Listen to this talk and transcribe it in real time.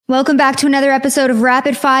Welcome back to another episode of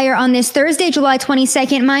Rapid Fire on this Thursday, July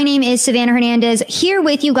 22nd. My name is Savannah Hernandez, here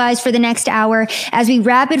with you guys for the next hour as we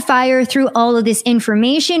rapid fire through all of this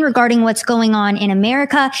information regarding what's going on in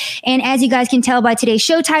America. And as you guys can tell by today's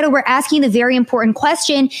show title, we're asking the very important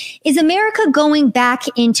question, is America going back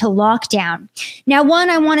into lockdown? Now, one,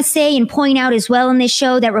 I want to say and point out as well in this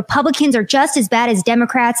show that Republicans are just as bad as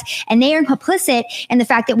Democrats, and they are complicit in the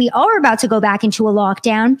fact that we are about to go back into a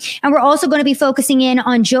lockdown. And we're also going to be focusing in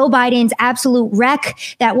on Joe Biden's absolute wreck.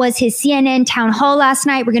 That was his CNN town hall last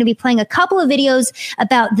night. We're going to be playing a couple of videos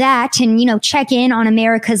about that and, check in on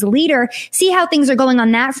America's leader, see how things are going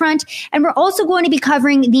on that front. And we're also going to be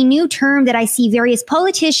covering the new term that I see various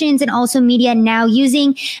politicians and also media now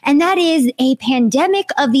using, and that is a pandemic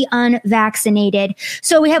of the unvaccinated.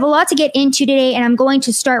 So we have a lot to get into today, and I'm going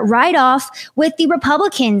to start right off with the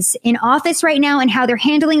Republicans in office right now and how they're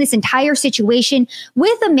handling this entire situation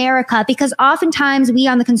with America, because oftentimes we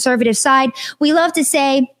on the conservative side, we love to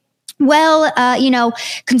say, well,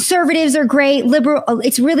 conservatives are great,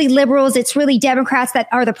 it's really liberals, it's really Democrats that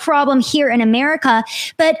are the problem here in America,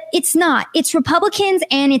 but it's not. It's Republicans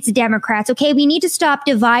and it's Democrats, okay? We need to stop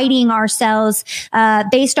dividing ourselves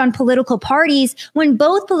based on political parties when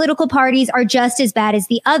both political parties are just as bad as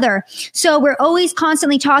the other. So we're always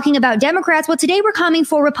constantly talking about Democrats. Well, today we're coming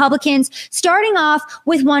for Republicans, starting off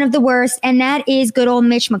with one of the worst, and that is good old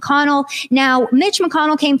Mitch McConnell. Now, Mitch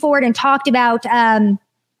McConnell came forward and talked about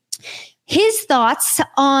his thoughts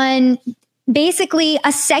on basically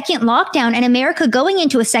a second lockdown and America going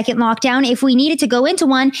into a second lockdown if we needed to go into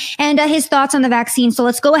one, and his thoughts on the vaccine. So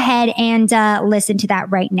let's go ahead and listen to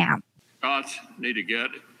that right now. Shots need to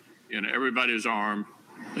get in everybody's arm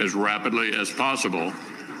as rapidly as possible,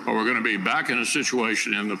 or we're going to be back in a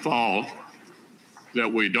situation in the fall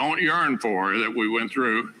that we don't yearn for, that we went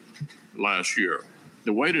through last year.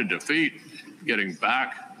 The way to defeat getting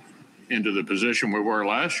back into the position we were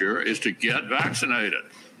last year is to get vaccinated.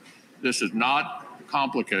 This is not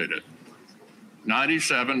complicated.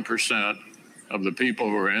 97% of the people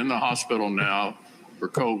who are in the hospital now for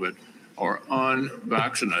COVID are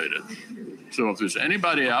unvaccinated. So if there's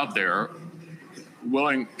anybody out there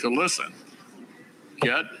willing to listen,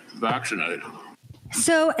 get vaccinated.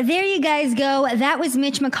 So there you guys go. That was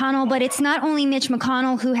Mitch McConnell, but it's not only Mitch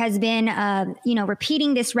McConnell who has been,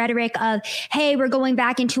 repeating this rhetoric of, hey, we're going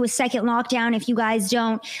back into a second lockdown if you guys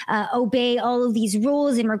don't obey all of these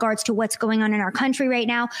rules in regards to what's going on in our country right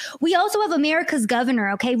now. We also have America's governor,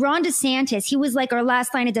 okay, Ron DeSantis. He was like our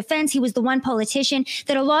last line of defense. He was the one politician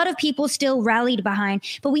that a lot of people still rallied behind.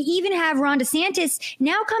 But we even have Ron DeSantis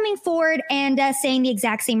now coming forward and saying the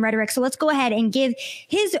exact same rhetoric. So let's go ahead and give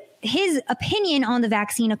his opinion on the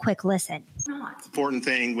vaccine a quick listen. Important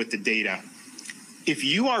thing with the data. If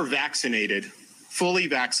you are vaccinated, fully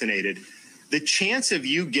vaccinated, the chance of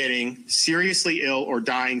you getting seriously ill or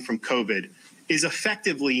dying from COVID is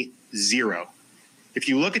effectively zero. If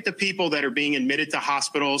you look at the people that are being admitted to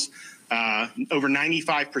hospitals, over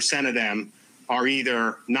 95% of them are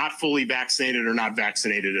either not fully vaccinated or not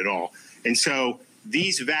vaccinated at all. And so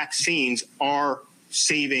these vaccines are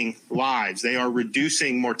saving lives. They are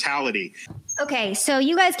reducing mortality. Okay, so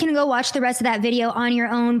you guys can go watch the rest of that video on your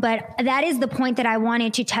own, but that is the point that I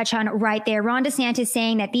wanted to touch on right there. Ron DeSantis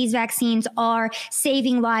saying that these vaccines are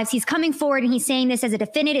saving lives. He's coming forward and he's saying this as a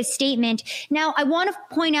definitive statement. Now, I want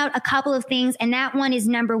to point out a couple of things, and that one is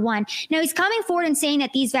number one. Now, he's coming forward and saying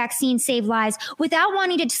that these vaccines save lives without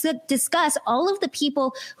wanting to discuss all of the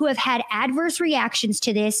people who have had adverse reactions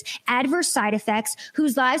to this, adverse side effects,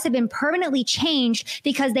 whose lives have been permanently changed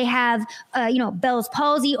because they have, Bell's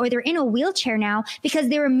palsy, or they're in a wheelchair now because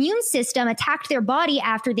their immune system attacked their body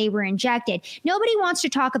after they were injected. Nobody wants to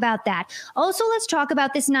talk about that. Also, let's talk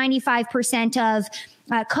about this 95% of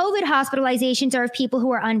COVID hospitalizations are of people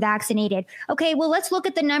who are unvaccinated. Okay, well, let's look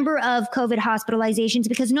at the number of COVID hospitalizations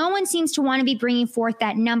because no one seems to want to be bringing forth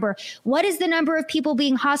that number. What is the number of people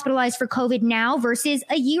being hospitalized for COVID now versus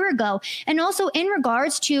a year ago? And also in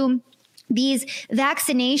regards to these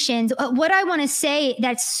vaccinations, what I want to say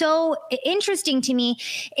that's so interesting to me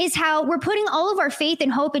is how we're putting all of our faith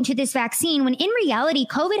and hope into this vaccine when in reality,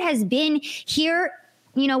 COVID has been here,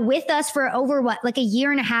 with us for over like a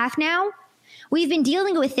year and a half now. We've been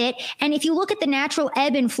dealing with it. And if you look at the natural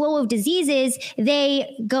ebb and flow of diseases,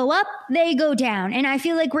 they go up, they go down. And I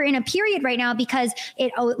feel like we're in a period right now because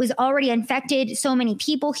it was already infected so many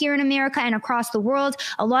people here in America and across the world.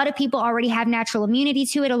 A lot of people already have natural immunity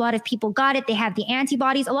to it. A lot of people got it. They have the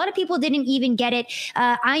antibodies. A lot of people didn't even get it.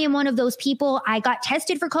 I am one of those people. I got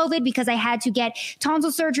tested for COVID because I had to get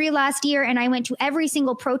tonsil surgery last year. And I went to every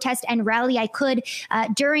single protest and rally I could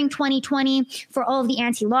during 2020 for all of the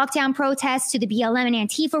anti-lockdown protests, to the BLM and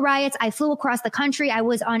Antifa riots. I flew across the country. I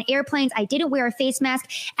was on airplanes. I didn't wear a face mask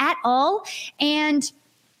at all. And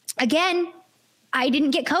again, I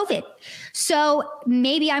didn't get COVID. So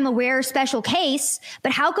maybe I'm a rare special case,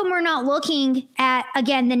 but how come we're not looking at,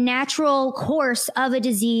 again, the natural course of a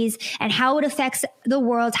disease and how it affects the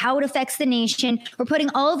world, how it affects the nation? We're putting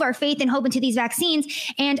all of our faith and hope into these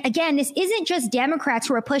vaccines. And again, this isn't just Democrats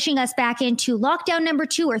who are pushing us back into lockdown number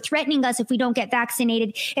 2 or threatening us if we don't get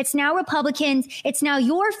vaccinated. It's now Republicans. It's now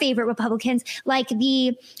your favorite Republicans, like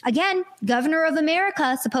the, again, governor of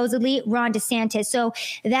America, supposedly Ron DeSantis. So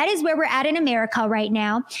that is where we're at in America right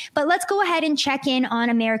now. But let's go ahead and check in on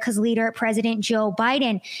America's leader, President Joe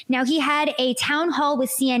Biden. Now, he had a town hall with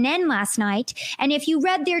CNN last night, and if you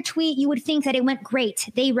read their tweet, you would think that it went great.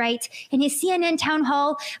 They write, in his CNN town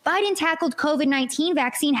hall, Biden tackled COVID-19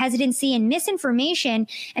 vaccine hesitancy and misinformation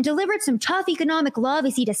and delivered some tough economic love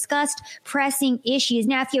as he discussed pressing issues.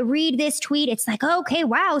 Now, if you read this tweet, it's like, okay,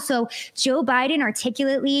 wow. So Joe Biden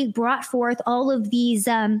articulately brought forth all of these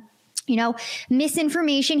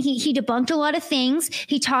misinformation. He debunked a lot of things.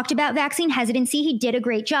 He talked about vaccine hesitancy. He did a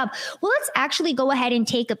great job. Well, let's actually go ahead and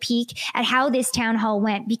take a peek at how this town hall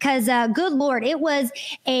went, because good Lord, it was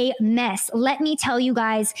a mess. Let me tell you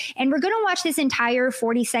guys, and we're going to watch this entire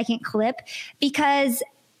 40-second clip because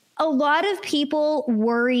a lot of people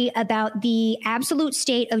worry about the absolute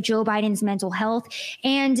state of Joe Biden's mental health.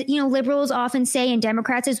 And, liberals often say, and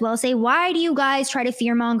Democrats as well say, why do you guys try to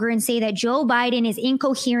fearmonger and say that Joe Biden is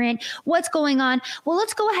incoherent? What's going on? Well,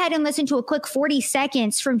 let's go ahead and listen to a quick 40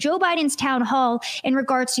 seconds from Joe Biden's town hall in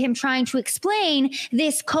regards to him trying to explain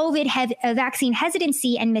this COVID vaccine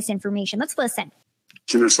hesitancy and misinformation. Let's listen.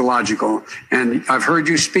 It's illogical. And I've heard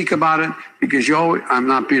you speak about it because I'm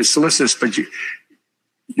not being solicitous, but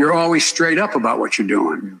you're always straight up about what you're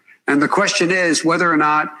doing. And the question is whether or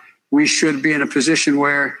not we should be in a position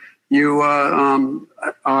where you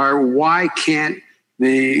are, why can't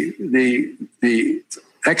the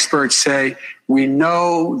experts say, we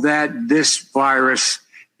know that this virus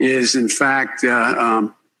is in fact,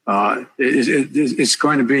 it's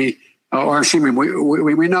going to be, or excuse me,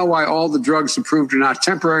 we know why all the drugs approved are not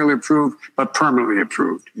temporarily approved, but permanently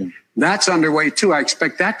approved. Yeah. That's underway too. I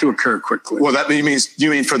expect that to occur quickly. Well, you mean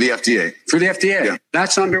for the FDA? For the FDA, yeah.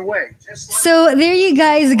 That's underway. So there you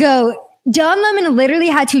guys go. Don Lemon literally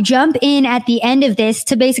had to jump in at the end of this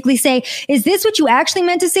to basically say, is this what you actually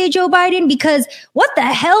meant to say, Joe Biden? Because what the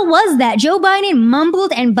hell was that? Joe Biden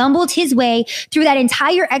mumbled and bumbled his way through that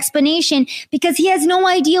entire explanation because he has no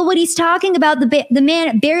idea what he's talking about. The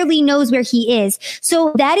man barely knows where he is.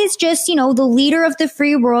 So that is just, the leader of the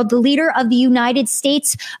free world, the leader of the United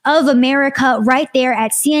States of America right there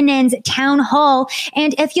at CNN's town hall.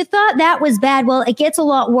 And if you thought that was bad, well, it gets a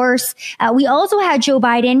lot worse. We also had Joe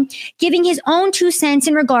Biden giving his own 2 cents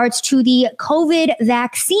in regards to the COVID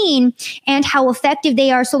vaccine and how effective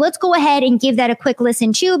they are. So let's go ahead and give that a quick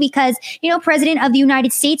listen too, because, President of the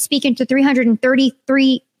United States speaking to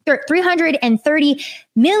 330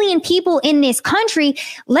 million people in this country.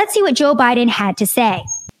 Let's see what Joe Biden had to say.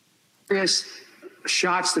 Various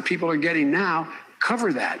shots that people are getting now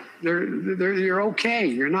cover that. You're okay.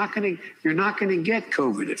 You're not going to get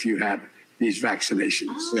COVID if you have these vaccinations.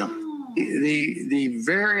 Oh. Yeah. The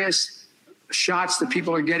various shots that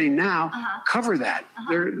people are getting now cover that.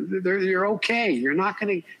 You're okay. You're not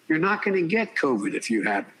going to get COVID if you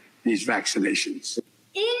have these vaccinations.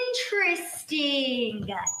 Interesting.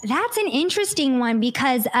 That's an interesting one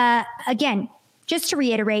because, again, just to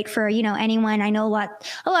reiterate for, anyone, I know a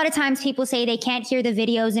lot of times people say they can't hear the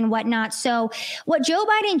videos and whatnot. So what Joe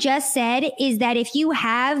Biden just said is that if you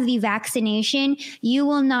have the vaccination, you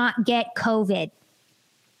will not get COVID.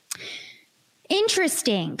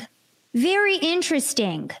 Interesting. Very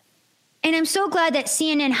interesting. And I'm so glad that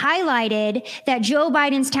CNN highlighted that Joe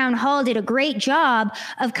Biden's town hall did a great job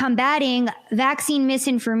of combating vaccine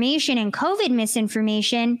misinformation and COVID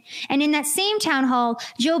misinformation. And in that same town hall,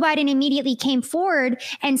 Joe Biden immediately came forward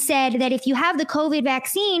and said that if you have the COVID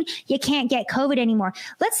vaccine, you can't get COVID anymore.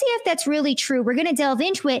 Let's see if that's really true. We're going to delve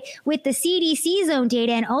into it with the CDC zone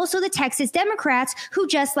data and also the Texas Democrats who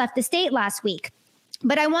just left the state last week.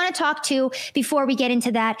 But I want to talk to, before we get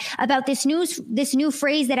into that, about this new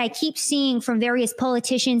phrase that I keep seeing from various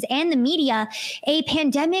politicians and the media, a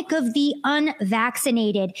pandemic of the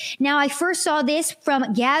unvaccinated. Now, I first saw this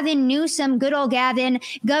from Gavin Newsom, good old Gavin,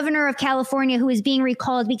 governor of California, who is being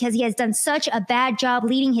recalled because he has done such a bad job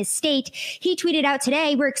leading his state. He tweeted out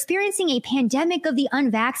today, we're experiencing a pandemic of the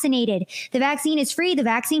unvaccinated. The vaccine is free. The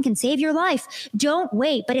vaccine can save your life. Don't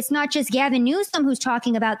wait. But it's not just Gavin Newsom who's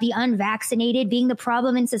talking about the unvaccinated being the problem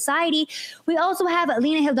problem in society. We also have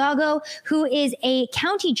Lina Hidalgo, who is a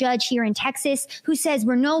county judge here in Texas, who says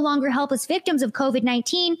we're no longer helpless victims of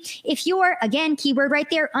COVID-19. If you're, again, keyword right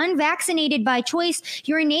there, unvaccinated by choice,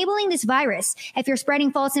 you're enabling this virus. If you're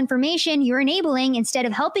spreading false information, you're enabling instead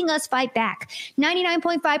of helping us fight back.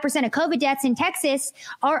 99.5% of COVID deaths in Texas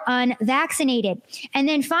are unvaccinated. And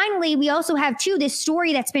then finally, we also have, too, this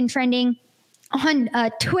story that's been trending on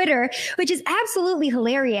Twitter, which is absolutely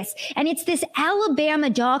hilarious. And it's this Alabama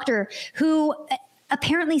doctor who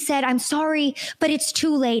apparently said, I'm sorry, but it's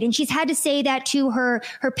too late. And she's had to say that to her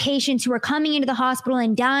patients who are coming into the hospital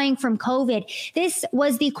and dying from COVID. This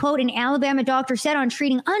was the quote an Alabama doctor said on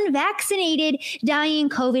treating unvaccinated dying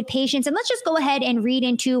COVID patients. And let's just go ahead and read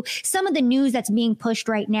into some of the news that's being pushed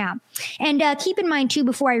right now. And keep in mind, too,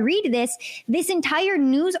 before I read this entire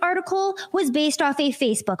news article was based off a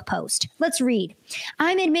Facebook post. Let's read.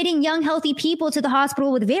 I'm admitting young, healthy people to the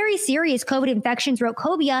hospital with very serious COVID infections, wrote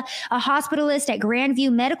Kobia, a hospitalist at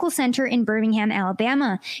Grandview Medical Center in Birmingham,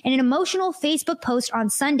 Alabama, in an emotional Facebook post on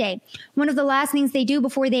Sunday. One of the last things they do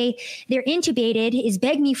before they're intubated is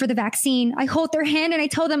beg me for the vaccine. I hold their hand and I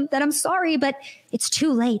tell them that I'm sorry, but it's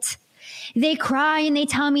too late. They cry and they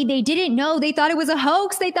tell me they didn't know. They thought it was a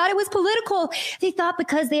hoax. They thought it was political. They thought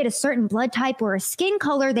because they had a certain blood type or a skin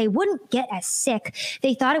color, they wouldn't get as sick.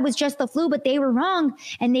 They thought it was just the flu, but they were wrong.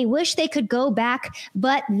 And they wish they could go back,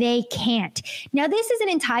 but they can't. Now, this is an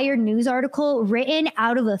entire news article written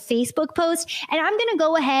out of a Facebook post. And I'm going to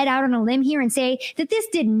go ahead out on a limb here and say that this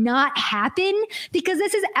did not happen because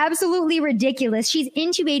this is absolutely ridiculous. She's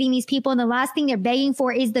intubating these people and the last thing they're begging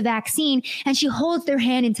for is the vaccine. And she holds their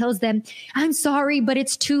hand and tells them, I'm sorry, but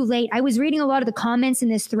it's too late. I was reading a lot of the comments in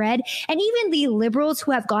this thread, and even the liberals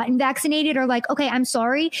who have gotten vaccinated are like, okay, I'm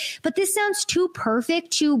sorry, but this sounds too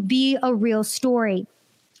perfect to be a real story.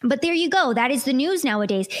 But there you go. That is the news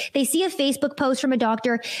nowadays. They see a Facebook post from a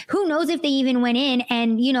doctor. Who knows if they even went in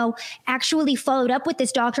and, actually followed up with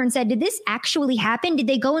this doctor and said, did this actually happen? Did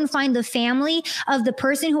they go and find the family of the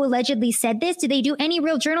person who allegedly said this? Did they do any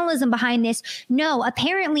real journalism behind this? No.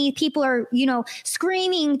 Apparently, people are,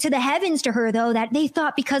 screaming to the heavens to her, though, that they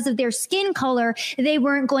thought because of their skin color, they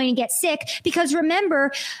weren't going to get sick. Because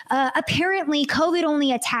remember, apparently, COVID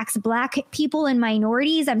only attacks Black people and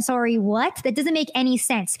minorities. I'm sorry, what? That doesn't make any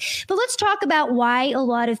sense. But let's talk about why a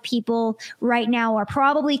lot of people right now are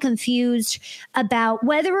probably confused about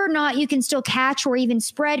whether or not you can still catch or even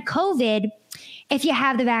spread COVID if you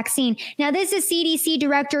have the vaccine. Now, this is CDC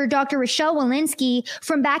Director Dr. Rochelle Walensky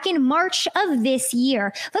from back in March of this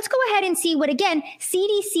year. Let's go ahead and see what, again,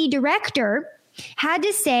 CDC Director had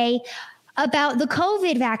to say about the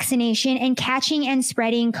COVID vaccination and catching and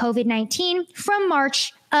spreading COVID-19 from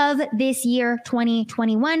March of this year,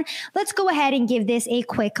 2021. Let's go ahead and give this a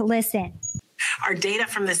quick listen. Our data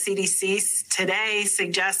from the CDC today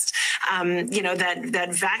suggests, that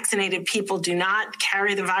vaccinated people do not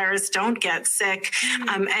carry the virus, don't get sick,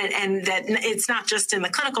 and that it's not just in the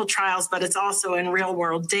clinical trials, but it's also in real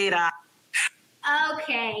world data.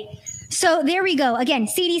 Okay. So there we go. Again,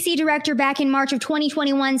 CDC director back in March of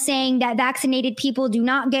 2021 saying that vaccinated people do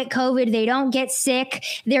not get COVID. They don't get sick.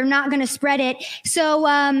 They're not going to spread it. So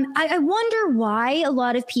I wonder why a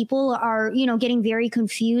lot of people are, getting very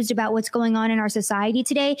confused about what's going on in our society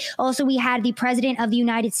today. Also, we had the president of the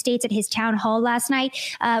United States at his town hall last night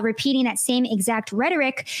repeating that same exact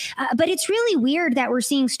rhetoric. But it's really weird that we're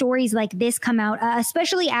seeing stories like this come out,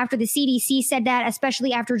 especially after the CDC said that,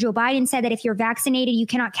 especially after Joe Biden said that if you're vaccinated, you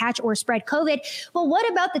cannot catch or spread COVID. Well, what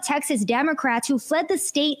about the Texas Democrats who fled the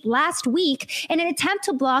state last week in an attempt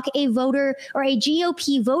to block a voter or a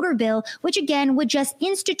GOP voter bill, which again would just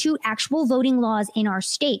institute actual voting laws in our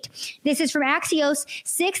state? This is from Axios.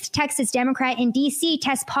 6th Texas Democrat in D.C.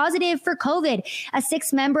 tests positive for COVID. A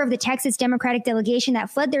 6th member of the Texas Democratic delegation that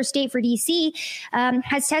fled their state for D.C.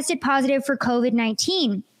 Has tested positive for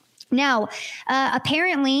COVID-19. Now,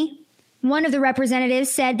 apparently, one of the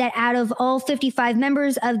representatives said that out of all 55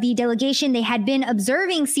 members of the delegation, they had been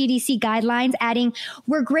observing CDC guidelines, adding,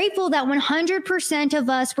 "We're grateful that 100%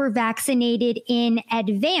 of us were vaccinated in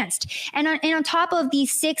advance." And on top of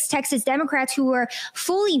these 6 Texas Democrats who were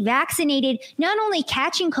fully vaccinated, not only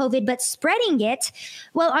catching COVID, but spreading it,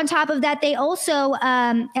 well, on top of that, they also,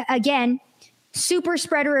 again, super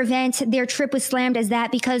spreader event. Their trip was slammed as that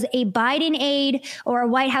because a Biden aide or a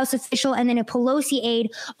White House official and then a Pelosi aide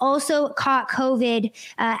also caught COVID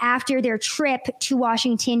after their trip to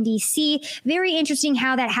Washington, D.C. Very interesting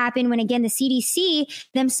how that happened when, again, the CDC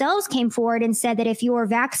themselves came forward and said that if you're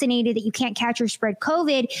vaccinated, that you can't catch or spread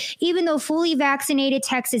COVID, even though fully vaccinated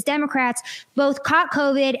Texas Democrats both caught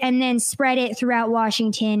COVID and then spread it throughout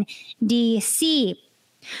Washington, D.C.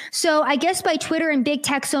 So I guess by Twitter and big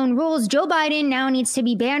tech's own rules, Joe Biden now needs to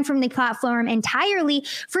be banned from the platform entirely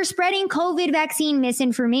for spreading COVID vaccine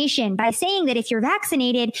misinformation by saying that if you're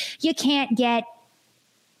vaccinated, you can't get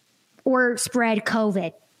or spread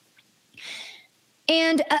COVID.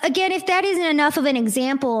 And again, if that isn't enough of an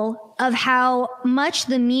example of how much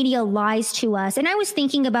the media lies to us, and I was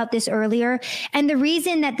thinking about this earlier, and the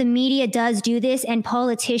reason that the media does do this and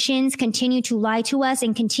politicians continue to lie to us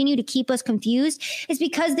and continue to keep us confused is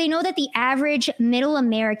because they know that the average middle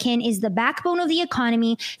American is the backbone of the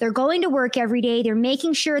economy. They're going to work every day. They're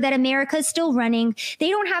making sure that America is still running. They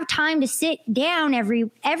don't have time to sit down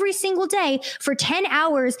every single day for 10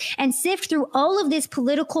 hours and sift through all of this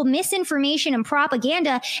political misinformation and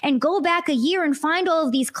propaganda and go back a year and find all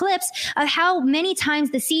of these clips of how many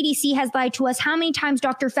times the CDC has lied to us, how many times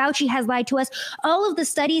Dr. Fauci has lied to us, all of the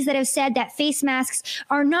studies that have said that face masks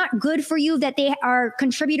are not good for you, that they are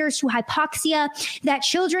contributors to hypoxia, that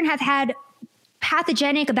children have had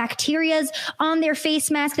pathogenic bacterias on their face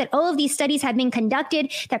mask, that all of these studies have been conducted,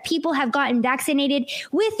 that people have gotten vaccinated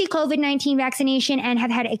with the COVID-19 vaccination and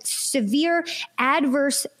have had severe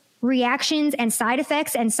adverse reactions and side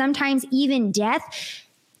effects and sometimes even death.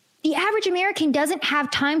 The average American doesn't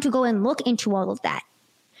have time to go and look into all of that.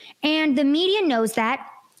 And the media knows that,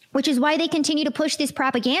 which is why they continue to push this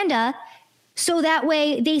propaganda so that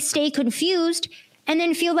way they stay confused and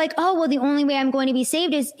then feel like, oh, well, the only way I'm going to be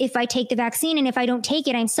saved is if I take the vaccine. And if I don't take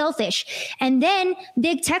it, I'm selfish. And then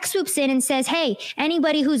big tech swoops in and says, hey,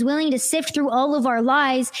 anybody who's willing to sift through all of our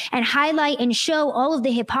lies and highlight and show all of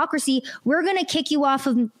the hypocrisy, we're going to kick you off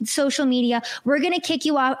of social media. We're going to kick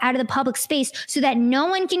you out of the public space so that no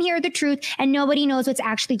one can hear the truth and nobody knows what's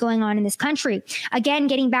actually going on in this country. Again,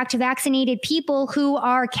 getting back to vaccinated people who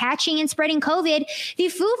are catching and spreading COVID, the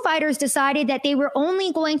Foo Fighters decided that they were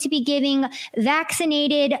only going to be giving vaccinated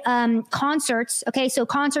concerts. Okay, so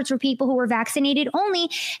concerts for people who were vaccinated only.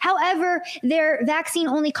 However, their vaccine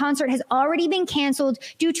only concert has already been canceled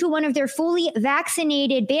due to one of their fully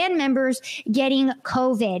vaccinated band members getting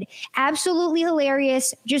COVID. Absolutely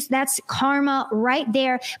hilarious. Just that's karma right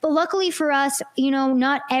there. But luckily for us,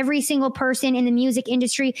 not every single person in the music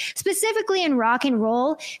industry, specifically in rock and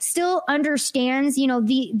roll, still understands,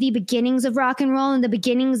 the beginnings of rock and roll and the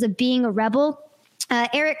beginnings of being a rebel.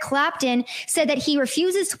 Eric Clapton said that he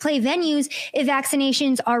refuses to play venues if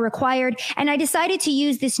vaccinations are required. And I decided to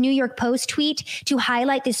use this New York Post tweet to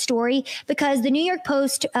highlight this story because the New York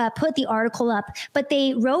Post put the article up, but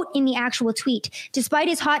they wrote in the actual tweet, despite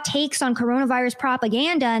his hot takes on coronavirus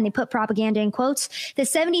propaganda, and they put propaganda in quotes, the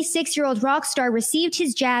 76-year-old rock star received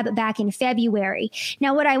his jab back in February.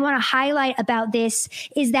 Now, what I want to highlight about this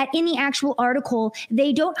is that in the actual article,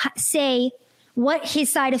 they don't say what his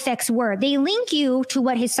side effects were. They link you to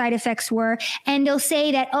what his side effects were, and they'll say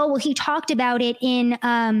that, oh, well, he talked about it in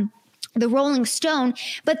the Rolling Stone,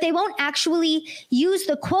 but they won't actually use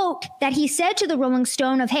the quote that he said to the Rolling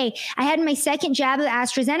Stone of, hey, I had my second jab of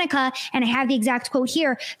AstraZeneca, and I have the exact quote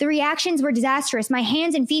here. The reactions were disastrous. My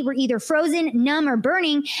hands and feet were either frozen, numb, or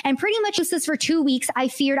burning, and pretty much useless for 2 weeks. I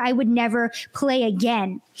feared I would never play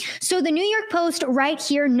again. So the New York Post right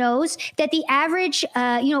here knows that the average,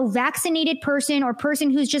 vaccinated person or person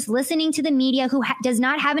who's just listening to the media, who does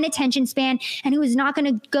not have an attention span and who is not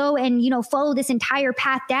going to go and, follow this entire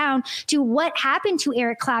path down to what happened to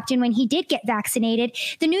Eric Clapton when he did get vaccinated.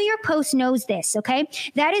 The New York Post knows this, okay?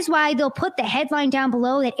 That is why they'll put the headline down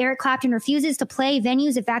below that Eric Clapton refuses to play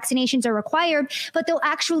venues if vaccinations are required, but they'll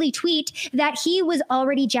actually tweet that he was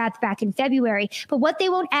already jabbed back in February. But what they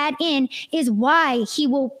won't add in is why he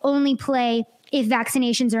will only play if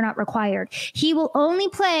vaccinations are not required. He will only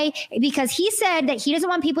play because he said that he doesn't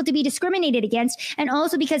want people to be discriminated against, and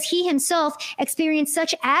also because he himself experienced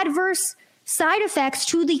such adverse side effects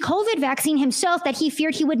to the COVID vaccine himself that he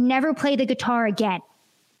feared he would never play the guitar again.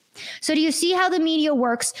 So do you see how the media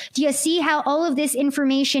works? Do you see how all of this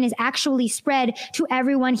information is actually spread to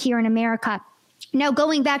everyone here in America? Now,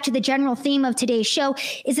 going back to the general theme of today's show,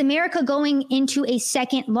 is America going into a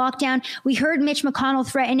second lockdown? We heard Mitch McConnell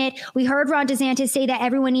threaten it. We heard Ron DeSantis say that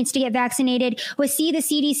everyone needs to get vaccinated. We see the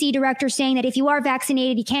CDC director saying that if you are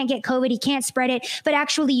vaccinated, you can't get COVID, you can't spread it, but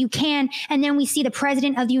actually you can. And then we see the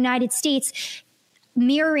president of the United States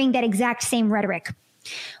mirroring that exact same rhetoric.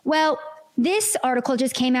 Well, this article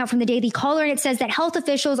just came out from the Daily Caller, and it says that health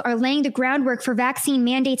officials are laying the groundwork for vaccine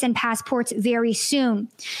mandates and passports very soon.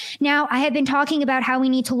 Now, I have been talking about how we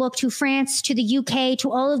need to look to France, to the UK,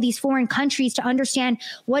 to all of these foreign countries to understand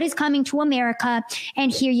what is coming to America.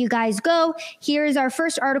 And here you guys go. Here's our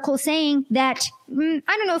first article saying that, I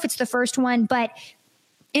don't know if it's the first one, but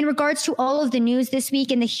in regards to all of the news this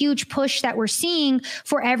week and the huge push that we're seeing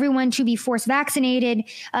for everyone to be forced vaccinated,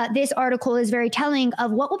 this article is very telling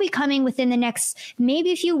of what will be coming within the next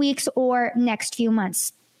maybe a few weeks or next few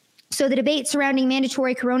months. So the debate surrounding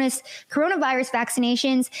mandatory coronavirus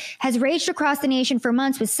vaccinations has raged across the nation for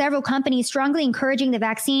months, with several companies strongly encouraging the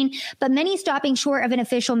vaccine, but many stopping short of an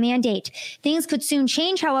official mandate. Things could soon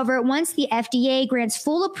change, however, once the FDA grants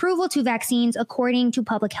full approval to vaccines, according to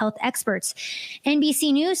public health experts.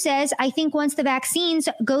 NBC News says, I think once the vaccines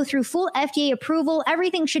go through full FDA approval,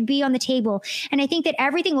 everything should be on the table. And I think that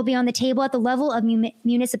everything will be on the table at the level of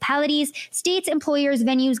municipalities, states, employers,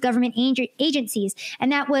 venues, government agencies.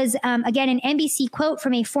 And that was again, an NBC quote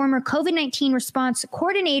from a former COVID-19 response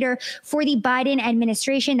coordinator for the Biden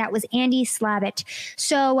administration. That was Andy Slavitt.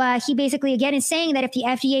 So he basically, again, is saying that if the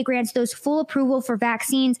FDA grants those full approval for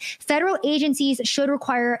vaccines, federal agencies should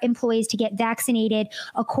require employees to get vaccinated,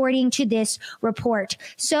 according to this report.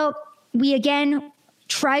 So we, again,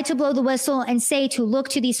 try to blow the whistle and say to look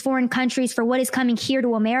to these foreign countries for what is coming here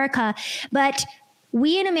to America. But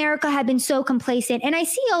we in America have been so complacent. And I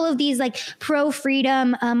see all of these like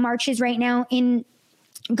pro-freedom marches right now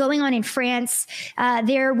going on in France.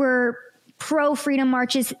 There were pro-freedom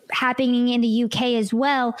marches happening in the UK as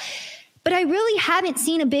well. But I really haven't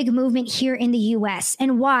seen a big movement here in the U.S.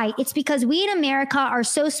 And why? It's because we in America are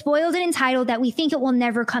so spoiled and entitled that we think it will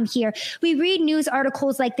never come here. We read news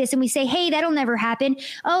articles like this and we say, hey, that'll never happen.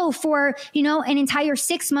 Oh, for, an entire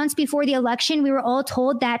 6 months before the election, we were all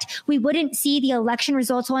told that we wouldn't see the election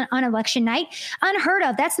results on election night. Unheard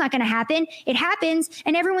of. That's not going to happen. It happens,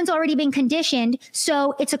 and everyone's already been conditioned.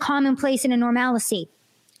 So it's a commonplace and a normalcy.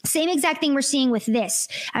 Same exact thing we're seeing with this.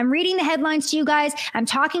 I'm reading the headlines to you guys. I'm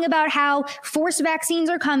talking about how forced vaccines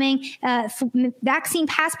are coming, vaccine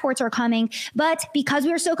passports are coming. But because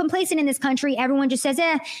we are so complacent in this country, everyone just says,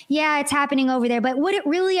 yeah, it's happening over there. But would it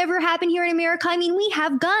really ever happen here in America? I mean, we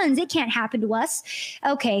have guns. It can't happen to us.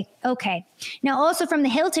 Okay. Now, also from The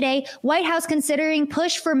Hill today, White House considering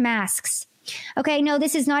push for masks. Okay, no,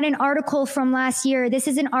 this is not an article from last year. This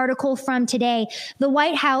is an article from today. The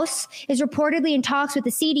White House is reportedly in talks with the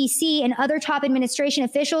CDC and other top administration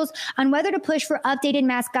officials on whether to push for updated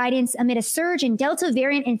mask guidance amid a surge in Delta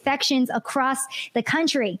variant infections across the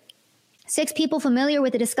country. 6 people familiar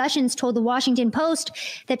with the discussions told the Washington Post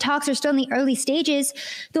that talks are still in the early stages,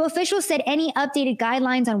 though officials said any updated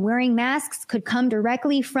guidelines on wearing masks could come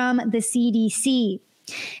directly from the CDC.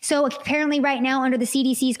 So apparently right now, under the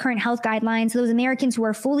CDC's current health guidelines, those Americans who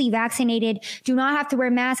are fully vaccinated do not have to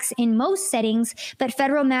wear masks in most settings, but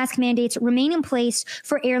federal mask mandates remain in place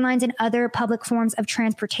for airlines and other public forms of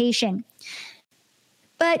transportation.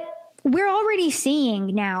 But we're already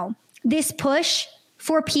seeing now this push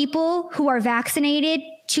for people who are vaccinated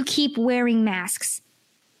to keep wearing masks.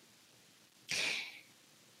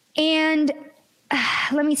 And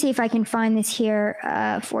let me see if I can find this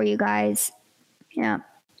here for you guys. Yeah,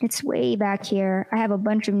 it's way back here. I have a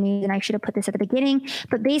bunch of news, and I should have put this at the beginning.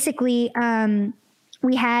 But basically,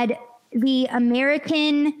 we had the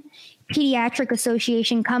American Pediatric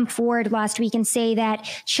Association come forward last week and say that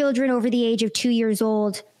children over the age of 2 years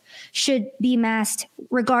old should be masked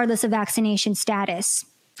regardless of vaccination status.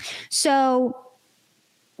 So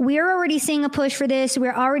we're already seeing a push for this.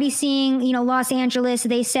 We're already seeing, Los Angeles,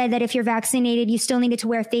 they said that if you're vaccinated, you still needed to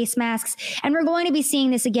wear face masks. And we're going to be seeing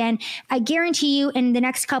this again. I guarantee you in the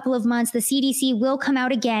next couple of months, the CDC will come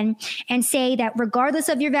out again and say that regardless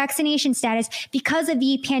of your vaccination status, because of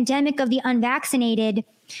the pandemic of the unvaccinated,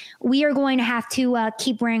 we are going to have to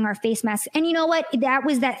keep wearing our face masks. And you know what? That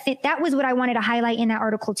was what I wanted to highlight in that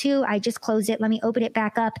article too. I just closed it. Let me open it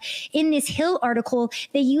back up. In this Hill article,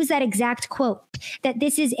 they use that exact quote, that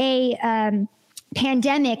this is a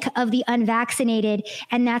pandemic of the unvaccinated,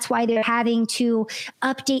 and that's why they're having to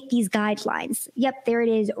update these guidelines. Yep, there it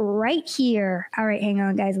is right here. All right, hang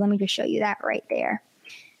on, guys. Let me just show you that right there.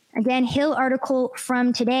 Again, Hill article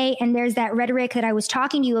from today, and there's that rhetoric that I was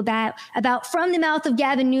talking to you about from the mouth of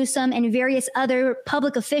Gavin Newsom and various other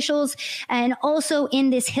public officials. And also in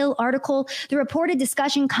this Hill article, the reported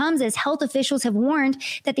discussion comes as health officials have warned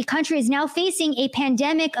that the country is now facing a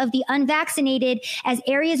pandemic of the unvaccinated, as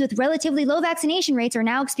areas with relatively low vaccination rates are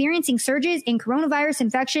now experiencing surges in coronavirus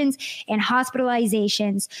infections and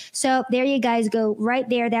hospitalizations. So there you guys go right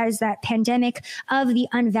there. That is that pandemic of the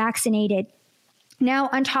unvaccinated. Now,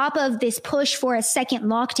 on top of this push for a second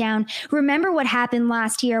lockdown, remember what happened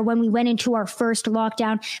last year when we went into our first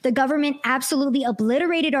lockdown. The government absolutely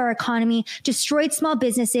obliterated our economy, destroyed small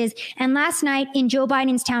businesses. And last night in Joe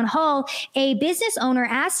Biden's town hall, a business owner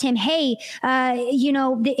asked him, hey,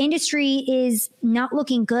 the industry is not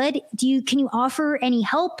looking good. Can you offer any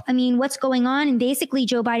help? I mean, what's going on? And basically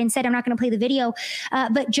Joe Biden said, I'm not going to play the video,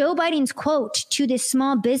 but Joe Biden's quote to this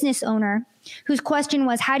small business owner, whose question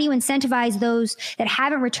was, how do you incentivize those that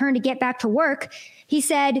haven't returned to get back to work? He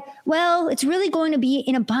said, well, it's really going to be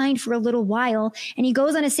in a bind for a little while. And he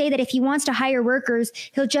goes on to say that if he wants to hire workers,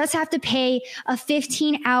 he'll just have to pay a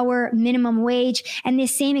 15-hour minimum wage. And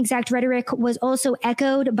this same exact rhetoric was also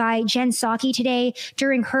echoed by Jen Psaki today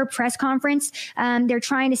during her press conference. They're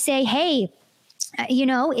trying to say, hey,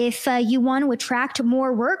 if you want to attract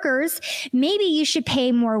more workers, maybe you should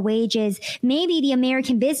pay more wages. Maybe the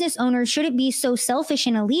American business owners shouldn't be so selfish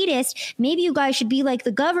and elitist. Maybe you guys should be like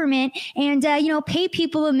the government and, pay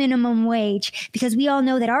people a minimum wage, because we all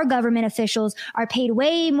know that our government officials are paid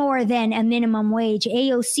way more than a minimum wage.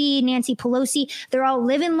 AOC, Nancy Pelosi, they're all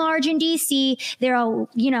living large in DC. They're all,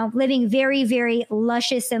 living very, very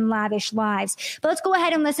luscious and lavish lives. But let's go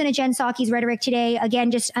ahead and listen to Jen Psaki's rhetoric today.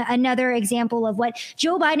 Again, just another example of what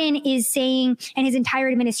Joe Biden is saying and his entire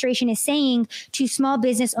administration is saying to small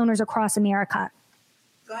business owners across America.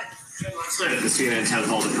 Go ahead. Last night at the CNN town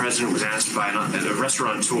hall, the president was asked by a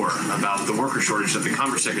restaurateur about the worker shortage that the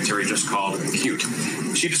Commerce Secretary just called acute.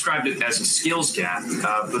 She described it as a skills gap,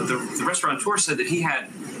 but the restaurateur said that he had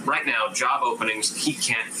right now job openings he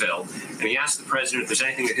can't fill, and he asked the president if there's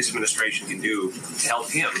anything that his administration can do to help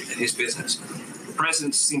him and his business. The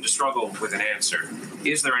president seemed to struggle with an answer.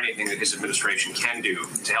 Is there anything that his administration can do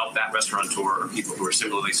to help that restaurateur or people who are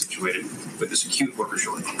similarly situated with this acute worker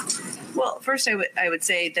shortage? Well, first, I would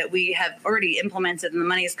say that we have already implemented, and the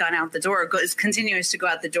money has gone out the door, continues to go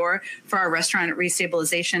out the door for our restaurant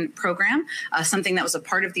restabilization program, something that was a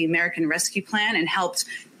part of the American Rescue Plan and helped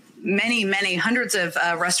many hundreds of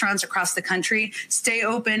restaurants across the country stay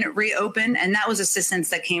open, reopen. And that was assistance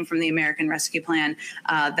that came from the American Rescue Plan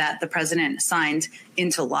that the president signed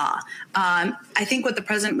into law. I think what the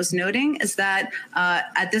president was noting is that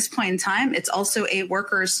at this point in time, it's also a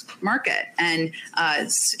workers' market. And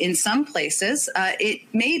in some places, it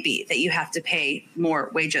may be that you have to pay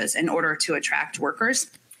more wages in order to attract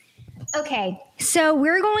workers. Okay, so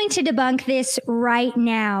we're going to debunk this right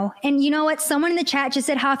now. And you know what? Someone in the chat just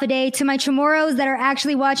said half a day to my Chamorros that are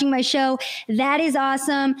actually watching my show. That is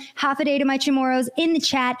awesome. Half a day to my Chamorros in the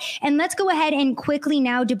chat. And let's go ahead and quickly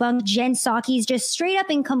now debunk Jen Psaki's just straight up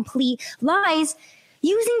and complete lies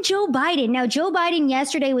using Joe Biden. Now, Joe Biden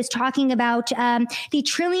yesterday was talking about the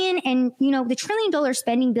trillion and, the $1 trillion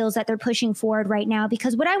spending bills that they're pushing forward right now,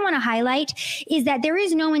 because what I want to highlight is that there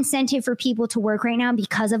is no incentive for people to work right now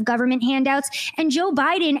because of government handouts. And Joe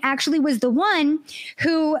Biden actually was the one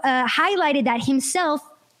who highlighted that himself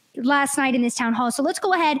last night in this town hall. So let's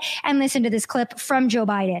go ahead and listen to this clip from Joe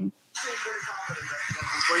Biden.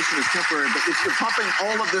 Inflation is temporary, but if you're pumping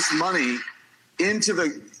all of this money into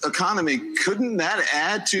the economy, couldn't that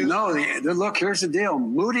add to? No, look, here's the deal.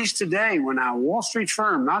 Moody's today, when a Wall Street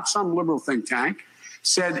firm, not some liberal think tank,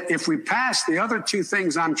 said if we pass the other two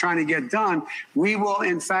things I'm trying to get done, we will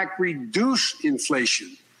in fact reduce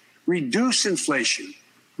inflation, because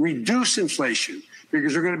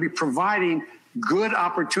we're going to be providing good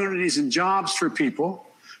opportunities and jobs for people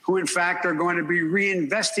who in fact are going to be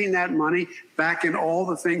reinvesting that money back in all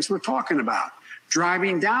the things we're talking about.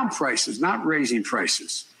 Driving down prices, not raising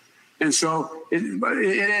prices. And so it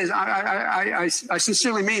is, I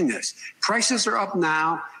sincerely mean this. Prices are up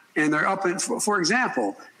now, and they're up. For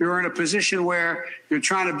example, you're in a position where you're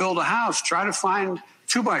trying to build a house, try to find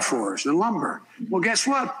 2x4s and lumber. Well, guess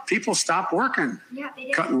what? People stop working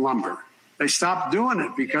cutting lumber. They stopped doing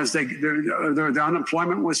it because the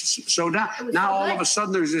unemployment was so down. Now, all of a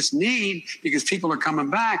sudden, there's this need because people are coming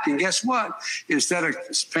back. And guess what? Instead of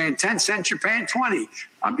paying 10 cents, you're paying 20.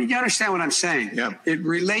 You understand what I'm saying? Yeah. It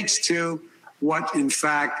relates to what, in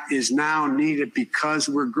fact, is now needed because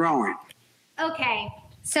we're growing. Okay.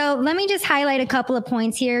 So let me just highlight a couple of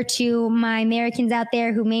points here to my Americans out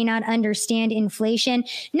there who may not understand inflation.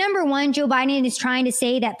 Number one, Joe Biden is trying to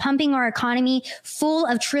say that pumping our economy full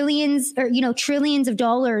of trillions of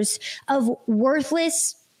dollars of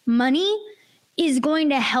worthless money is going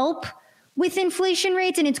to help with inflation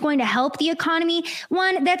rates and it's going to help the economy.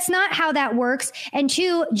 One, that's not how that works. And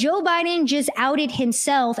two, Joe Biden just outed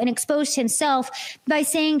himself and exposed himself by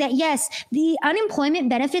saying that, yes, the unemployment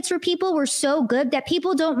benefits for people were so good that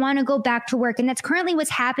people don't want to go back to work. And that's currently what's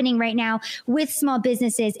happening right now with small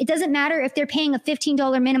businesses. It doesn't matter if they're paying a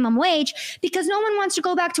 $15 minimum wage because no one wants to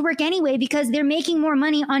go back to work anyway because they're making more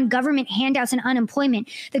money on government handouts and unemployment.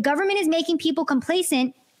 The government is making people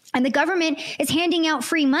complacent. And the government is handing out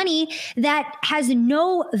free money that has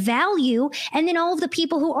no value. And then all of the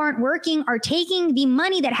people who aren't working are taking the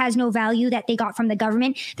money that has no value that they got from the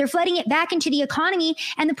government. They're flooding it back into the economy,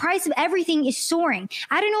 and the price of everything is soaring.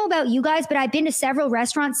 I don't know about you guys, but I've been to several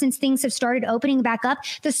restaurants since things have started opening back up.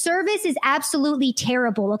 The service is absolutely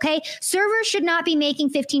terrible, okay? Servers should not be making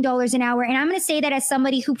 $15 an hour. And I'm going to say that as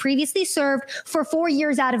somebody who previously served for 4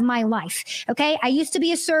 years out of my life, okay? I used to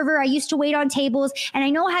be a server. I used to wait on tables, and I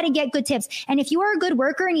know how to get good tips. And if you are a good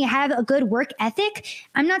worker and you have a good work ethic,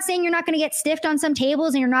 I'm not saying you're not going to get stiffed on some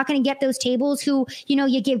tables and you're not going to get those tables who, you know,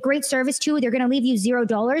 you give great service to, they're going to leave you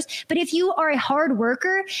 $0. But if you are a hard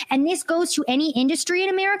worker, and this goes to any industry in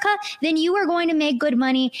America, then you are going to make good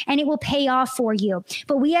money and it will pay off for you.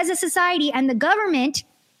 But we as a society and the government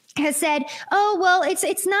has said, oh, well,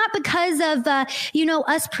 it's not because of,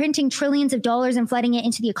 us printing trillions of dollars and flooding it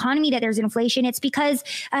into the economy that there's inflation. It's because,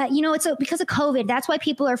 because of COVID. That's why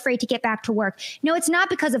people are afraid to get back to work. No, it's not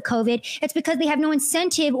because of COVID. It's because they have no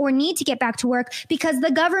incentive or need to get back to work because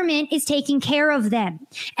the government is taking care of them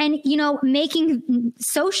and, making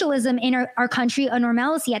socialism in our country a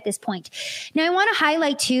normalcy at this point. Now, I want to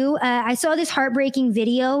highlight, too, I saw this heartbreaking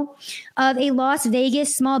video of a Las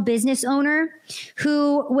Vegas small business owner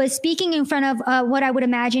who was speaking in front of what I would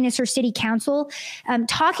imagine is her city council,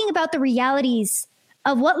 talking about the realities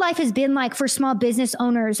of what life has been like for small business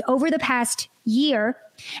owners over the past year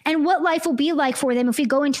and what life will be like for them if we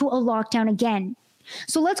go into a lockdown again.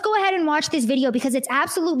 So let's go ahead and watch this video because it's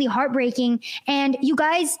absolutely heartbreaking. And you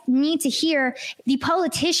guys need to hear the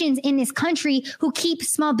politicians in this country who keep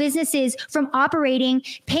small businesses from operating,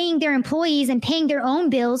 paying their employees and paying their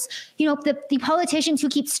own bills. The politicians who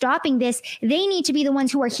keep stopping this, they need to be the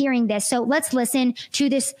ones who are hearing this. So let's listen to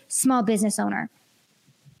this small business owner.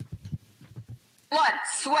 Blood,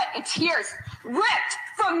 sweat, and tears ripped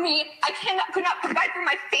from me. I could not provide for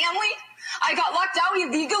my family. I got locked out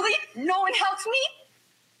illegally. No one helped me.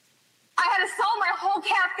 I had to sell my whole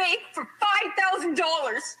cafe for $5,000.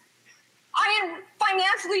 I am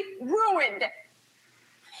financially ruined.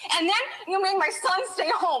 And then you made my son stay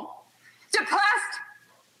home, depressed,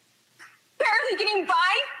 barely getting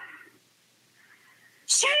by.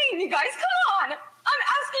 Shame, you guys, come on. I'm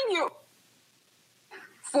asking you.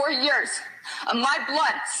 4 years of my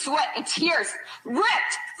blood, sweat, and tears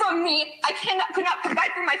ripped from me. I could not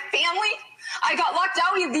provide for my family. I got locked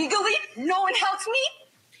out illegally. No one helped me.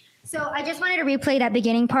 So I just wanted to replay that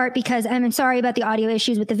beginning part because I'm sorry about the audio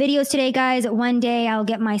issues with the videos today, guys. One day I'll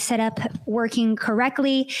get my setup working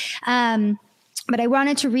correctly. But I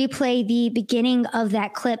wanted to replay the beginning of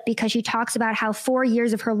that clip because she talks about how 4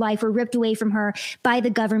 years of her life were ripped away from her by the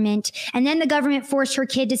government. And then the government forced her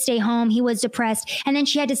kid to stay home. He was depressed. And then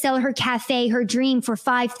she had to sell her cafe, her dream, for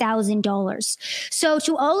 $5,000. So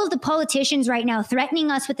to all of the politicians right now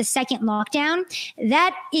threatening us with the second lockdown,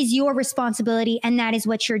 that is your responsibility. And that is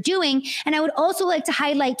what you're doing. And I would also like to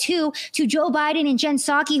highlight, too, to Joe Biden and Jen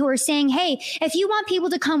Psaki, who are saying, hey, if you want people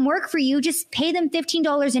to come work for you, just pay them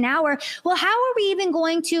 $15 an hour. Well, how are we even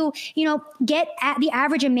going to, get at the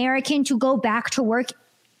average American to go back to work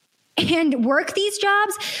and work these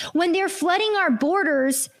jobs when they're flooding our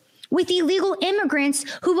borders with illegal immigrants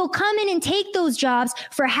who will come in and take those jobs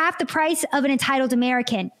for half the price of an entitled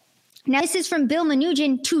American? Now, this is from Bill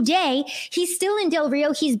Mnuchin today. He's still in Del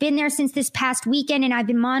Rio. He's been there since this past weekend, and I've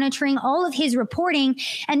been monitoring all of his reporting.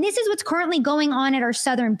 And this is what's currently going on at our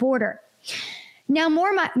southern border. Now,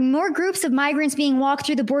 more groups of migrants being walked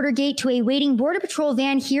through the border gate to a waiting Border Patrol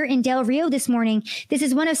van here in Del Rio this morning. This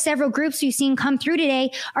is one of several groups we've seen come through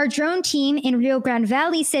today. Our drone team in Rio Grande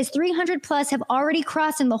Valley says 300 plus have already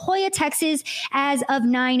crossed in La Jolla, Texas as of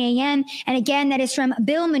 9 a.m. And again, that is from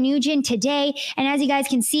Bill Mnuchin today. And as you guys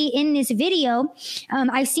can see in this video,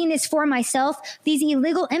 I've seen this for myself. These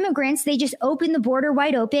illegal immigrants, they just open the border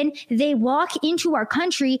wide open. They walk into our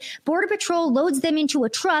country. Border Patrol loads them into a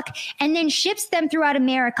truck and then ships them them throughout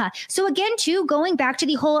America. So again, too, going back to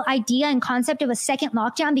the whole idea and concept of a second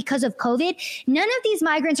lockdown because of COVID, none of these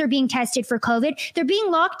migrants are being tested for COVID. They're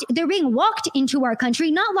being walked into our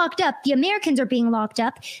country, not locked up. The Americans are being locked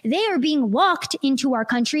up. They are being walked into our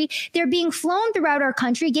country. They're being flown throughout our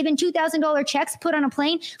country, given $2,000 checks, put on a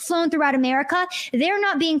plane, flown throughout America. They're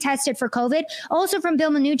not being tested for COVID. Also from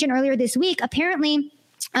Bill Mnuchin earlier this week, apparently,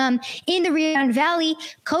 in the Rio Grande Valley,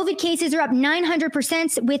 COVID cases are up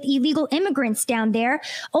 900% with illegal immigrants down there.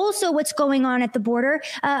 Also, what's going on at the border?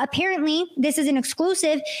 Apparently, this is an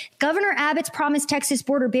exclusive. Governor Abbott's promised Texas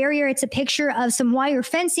border barrier. It's a picture of some wire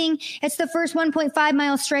fencing. It's the first 1.5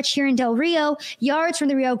 mile stretch here in Del Rio, yards from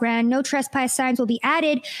the Rio Grande. No trespass signs will be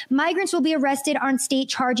added. Migrants will be arrested on state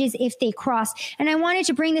charges if they cross. And I wanted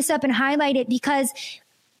to bring this up and highlight it because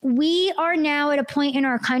we are now at a point in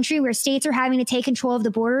our country where states are having to take control of the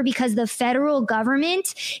border because the federal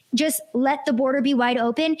government just let the border be wide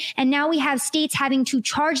open. And now we have states having to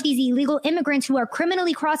charge these illegal immigrants who are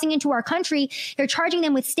criminally crossing into our country. They're charging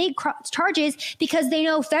them with state charges because they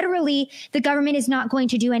know federally the government is not going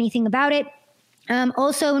to do anything about it.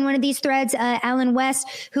 Also, in one of these threads, Alan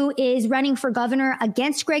West, who is running for governor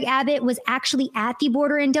against Greg Abbott, was actually at the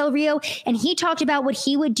border in Del Rio, and he talked about what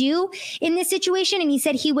he would do in this situation, and he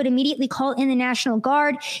said he would immediately call in the National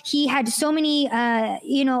Guard. He had so many, a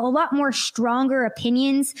lot more stronger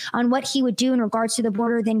opinions on what he would do in regards to the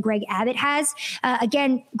border than Greg Abbott has.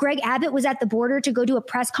 Again, Greg Abbott was at the border to go do a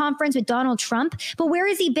press conference with Donald Trump, but where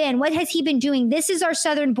has he been? What has he been doing? This is our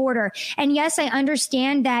southern border, and yes, I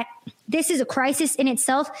understand that this is a crisis in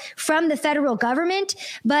itself from the federal government,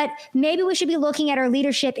 but maybe we should be looking at our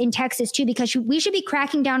leadership in Texas too, because we should be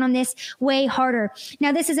cracking down on this way harder.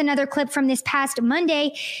 Now, this is another clip from this past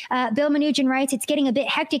Monday. Bill Mnuchin writes, it's getting a bit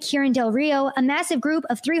hectic here in Del Rio. A massive group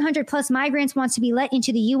of 300 plus migrants wants to be let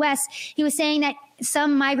into the U.S. He was saying that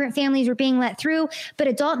some migrant families were being let through, but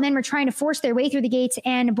adult men were trying to force their way through the gates,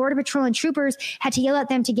 and Border Patrol and troopers had to yell at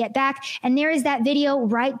them to get back. And there is that video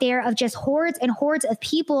right there of just hordes and hordes of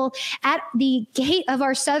people at the gate of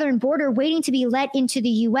our southern border waiting to be let into the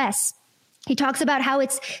U.S. He talks about how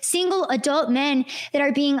it's single adult men that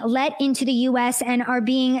are being let into the U.S. and are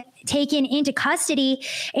being taken into custody.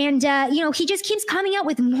 And, he just keeps coming out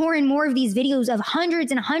with more and more of these videos of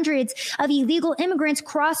hundreds and hundreds of illegal immigrants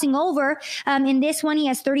crossing over. In this one, he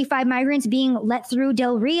has 35 migrants being let through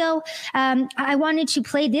Del Rio. I wanted to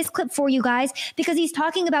play this clip for you guys because he's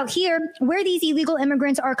talking about here where these illegal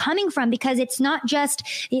immigrants are coming from, because it's not just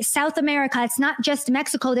South America. It's not just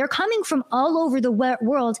Mexico. They're coming from all over the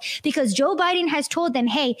world because Joe Biden has told them,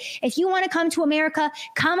 hey, if you want to come to America,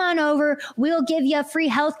 come on over. We'll give you free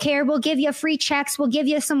health care. We'll give you free checks. We'll give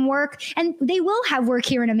you some work. And they will have work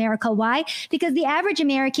here in America. Why? Because the average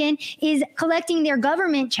American is collecting their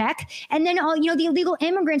government check. And then, the illegal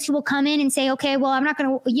immigrants who will come in and say, okay, well, I'm not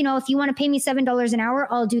going to, if you want to pay me $7 an hour,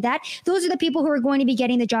 I'll do that. Those are the people who are going to be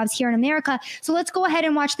getting the jobs here in America. So let's go ahead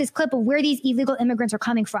and watch this clip of where these illegal immigrants are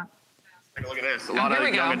coming from. Take a look at this. A lot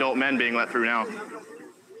of young adult men being let through now.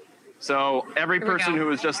 So every person who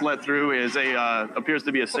was just let through is appears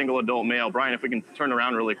to be a single adult male. Brian, if we can turn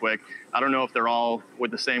around really quick. I don't know if they're all with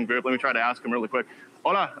the same group. Let me try to ask them really quick.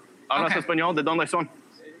 Hola, ¿hablas español? ¿De dónde son?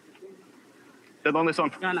 ¿De dónde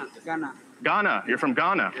son? Ghana. Ghana. You're from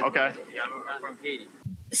Ghana. Okay. Yeah, I'm from Haiti.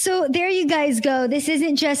 So there you guys go. This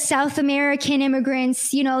isn't just South American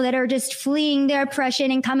immigrants, that are just fleeing their oppression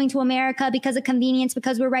and coming to America because of convenience,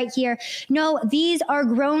 because we're right here. No, these are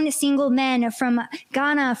grown single men from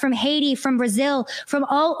Ghana, from Haiti, from Brazil, from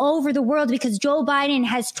all over the world, because Joe Biden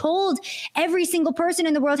has told every single person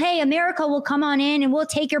in the world, hey, America will come on in and we'll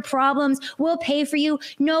take your problems. We'll pay for you.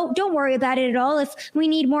 No, don't worry about it at all. If we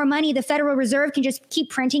need more money, the Federal Reserve can just keep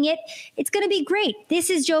printing it. It's going to be great. This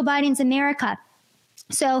is Joe Biden's America.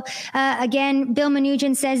 So, again, Bill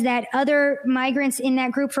Mnuchin says that other migrants in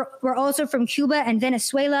that group were also from Cuba and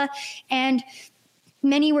Venezuela, and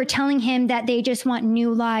many were telling him that they just want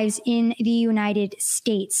new lives in the United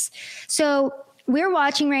States. So we're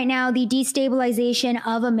watching right now the destabilization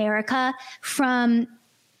of America from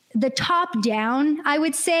the top down, I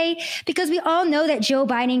would say, because we all know that Joe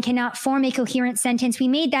Biden cannot form a coherent sentence. We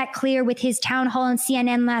made that clear with his town hall on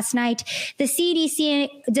CNN last night. The CDC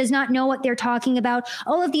does not know what they're talking about.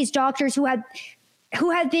 All of these doctors who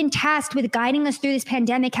have been tasked with guiding us through this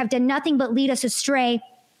pandemic have done nothing but lead us astray.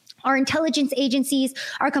 Our intelligence agencies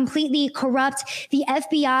are completely corrupt. The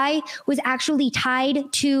FBI was actually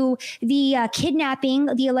tied to the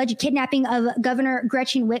alleged kidnapping of Governor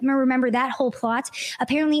Gretchen Whitmer. Remember that whole plot?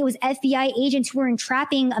 Apparently, it was FBI agents who were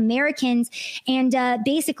entrapping Americans and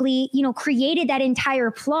basically, created that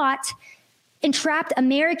entire plot, entrapped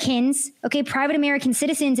Americans, private American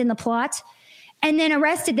citizens in the plot. and then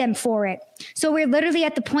arrested them for it. So we're literally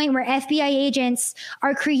at the point where FBI agents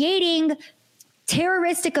are creating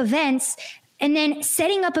terroristic events and then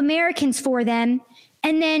setting up Americans for them,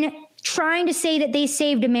 and then trying to say that they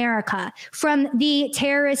saved America from the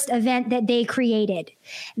terrorist event that they created.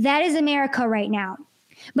 That is America right now.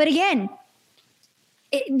 But again,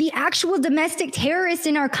 the actual domestic terrorists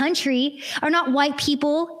in our country are not white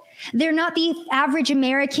people. They're not the average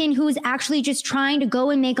American who's actually just trying to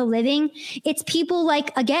go and make a living. It's people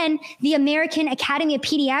like, again, the American Academy of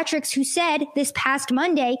Pediatrics, who said this past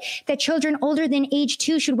Monday that children older than age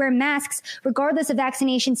 2 should wear masks regardless of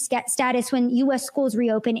vaccination status when U.S. schools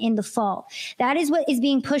reopen in the fall. That is what is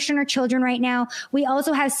being pushed on our children right now. We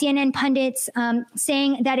also have CNN pundits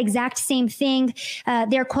saying that exact same thing.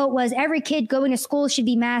 Their quote was, every kid going to school should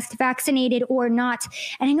be masked, vaccinated or not.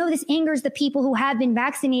 And I know this angers the people who have been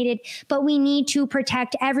vaccinated, but we need to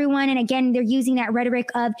protect everyone. And again, they're using that rhetoric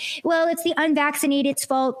of, well, it's the unvaccinated's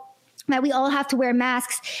fault that we all have to wear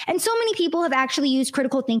masks. And so many people have actually used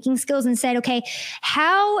critical thinking skills and said, okay,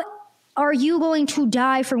 how are you going to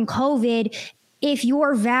die from COVID if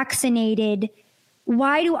you're vaccinated?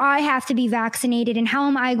 Why do I have to be vaccinated? And how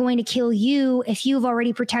am I going to kill you if you've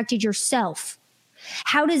already protected yourself?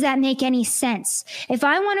 How does that make any sense? If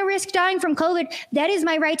I want to risk dying from COVID, that is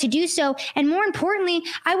my right to do so. And more importantly,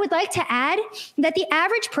 I would like to add that the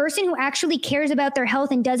average person who actually cares about their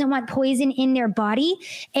health and doesn't want poison in their body,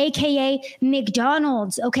 aka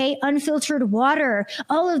McDonald's, okay, unfiltered water,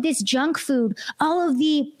 all of this junk food, all of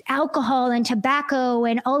the alcohol and tobacco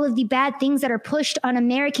and all of the bad things that are pushed on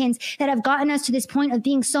Americans that have gotten us to this point of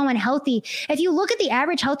being so unhealthy. If you look at the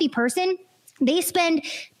average healthy person, they spend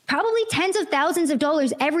probably tens of thousands of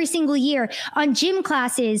dollars every single year on gym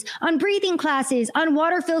classes, on breathing classes, on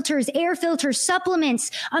water filters, air filters,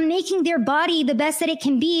 supplements, on making their body the best that it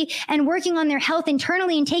can be and working on their health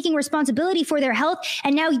internally and taking responsibility for their health.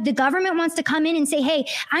 And now the government wants to come in and say, hey,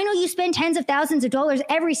 I know you spend tens of thousands of dollars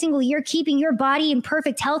every single year keeping your body in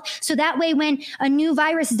perfect health. So that way, when a new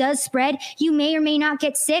virus does spread, you may or may not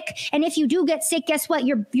get sick. And if you do get sick, guess what?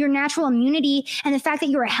 Your natural immunity and the fact that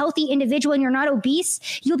you're a healthy individual and you're not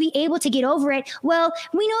obese, you'll be able to get over it. Well,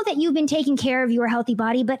 we know that you've been taking care of your healthy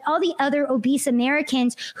body, but all the other obese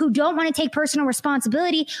Americans who don't want to take personal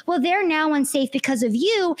responsibility, well, they're now unsafe because of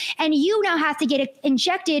you, and you now have to get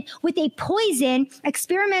injected with a poison,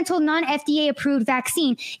 experimental, non-FDA approved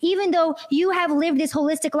vaccine, even though you have lived this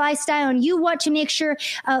holistic lifestyle and you want to make sure,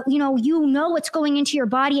 you know what's going into your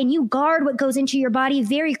body and you guard what goes into your body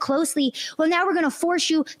very closely. Well, now we're going to force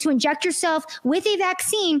you to inject yourself with a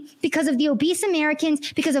vaccine because of the obese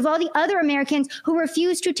Americans, because of all the other Americans who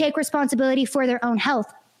refuse to take responsibility for their own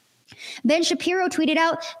health. Ben Shapiro tweeted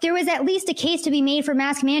out, there was at least a case to be made for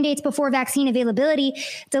mask mandates before vaccine availability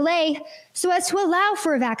delay so as to allow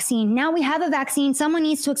for a vaccine. Now we have a vaccine. Someone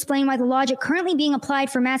needs to explain why the logic currently being applied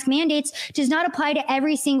for mask mandates does not apply to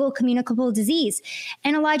every single communicable disease.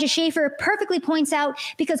 And Elijah Schaffer perfectly points out,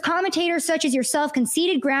 because commentators such as yourself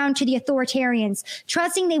conceded ground to the authoritarians,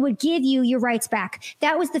 trusting they would give you your rights back.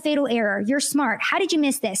 That was the fatal error. You're smart. How did you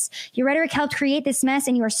miss this? Your rhetoric helped create this mess,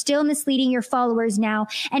 and you are still misleading your followers now.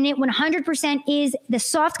 And it 100% is the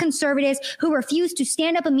soft conservatives who refuse to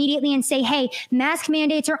stand up immediately and say, hey, mask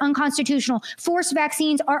mandates are unconstitutional, forced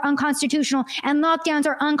vaccines are unconstitutional, and lockdowns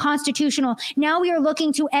are unconstitutional. Now we are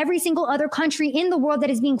looking to every single other country in the world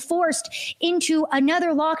that is being forced into another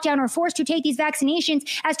lockdown or forced to take these vaccinations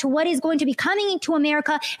as to what is going to be coming into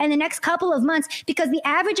America in the next couple of months, because the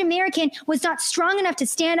average American was not strong enough to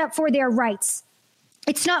stand up for their rights.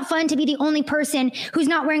 It's not fun to be the only person who's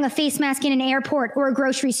not wearing a face mask in an airport or a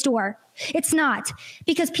grocery store. It's not,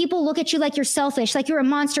 because people look at you like you're selfish, like you're a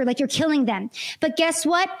monster, like you're killing them. But guess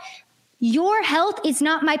what? Your health is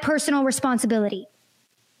not my personal responsibility.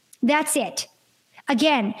 That's it.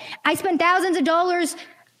 Again, I spend thousands of dollars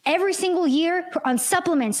every single year on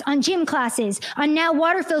supplements, on gym classes, on now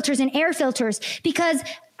water filters and air filters, because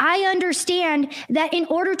I understand that in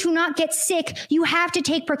order to not get sick, you have to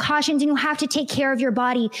take precautions and you have to take care of your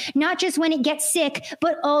body, not just when it gets sick,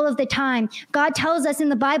 but all of the time. God tells us in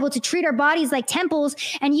the Bible to treat our bodies like temples,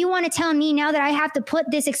 and you want to tell me now that I have to put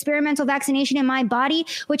this experimental vaccination in my body,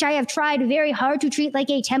 which I have tried very hard to treat like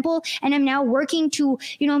a temple, and I'm now working to,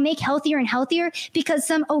 make healthier and healthier, because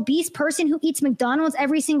some obese person who eats McDonald's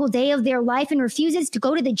every single day of their life and refuses to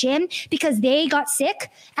go to the gym because they got sick?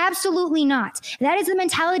 Absolutely not. That is the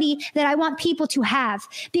mentality mentality that I want people to have,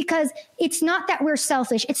 because it's not that we're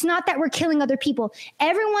selfish. It's not that we're killing other people.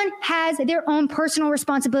 Everyone has their own personal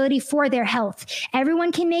responsibility for their health.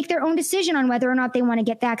 Everyone can make their own decision on whether or not they want to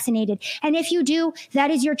get vaccinated. And if you do,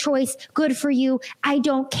 that is your choice. Good for you. I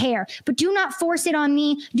don't care. But do not force it on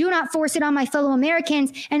me. Do not force it on my fellow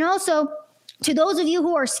Americans. And also, to those of you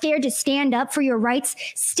who are scared to stand up for your rights,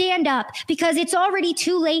 stand up, because it's already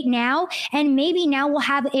too late now. And maybe now we'll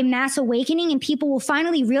have a mass awakening and people will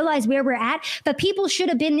finally realize where we're at. But people should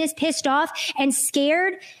have been this pissed off and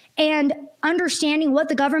scared and understanding what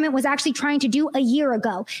the government was actually trying to do a year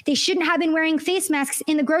ago. They shouldn't have been wearing face masks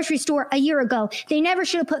in the grocery store a year ago. They never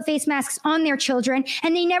should have put face masks on their children,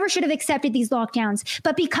 and they never should have accepted these lockdowns.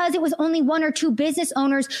 But because it was only 1 or 2 business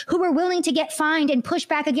owners who were willing to get fined and push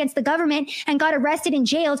back against the government and got arrested and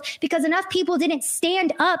jailed because enough people didn't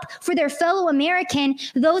stand up for their fellow American,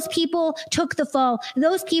 those people took the fall.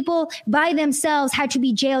 Those people by themselves had to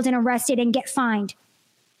be jailed and arrested and get fined.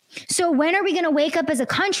 So when are we going to wake up as a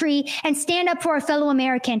country and stand up for our fellow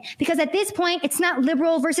American? Because at this point, it's not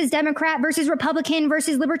liberal versus Democrat versus Republican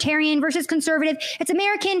versus libertarian versus conservative. It's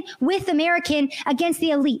American with American against the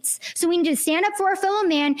elites. So we need to stand up for our fellow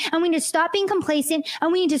man, and we need to stop being complacent,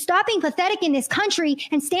 and we need to stop being pathetic in this country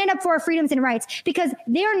and stand up for our freedoms and rights, because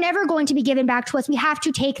they're never going to be given back to us. We have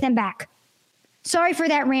to take them back. Sorry for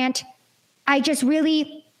that rant. I just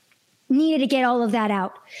really needed to get all of that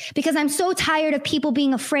out, because I'm so tired of people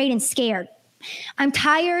being afraid and scared. I'm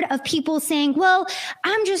tired of people saying, well,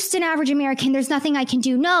 I'm just an average American. There's nothing I can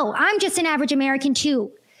do. No, I'm just an average American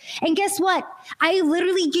too. And guess what? I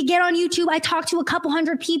literally get on YouTube. I talk to a couple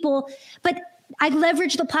hundred people, but I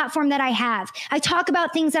leverage the platform that I have. I talk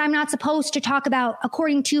about things that I'm not supposed to talk about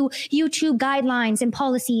according to YouTube guidelines and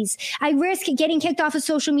policies. I risk getting kicked off of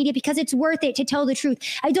social media because it's worth it to tell the truth.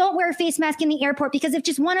 I don't wear a face mask in the airport because if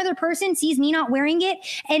just one other person sees me not wearing it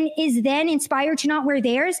and is then inspired to not wear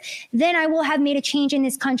theirs, then I will have made a change in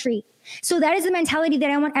this country. So that is the mentality that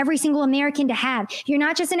I want every single American to have. You're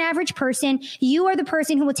not just an average person. You are the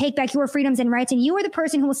person who will take back your freedoms and rights, and you are the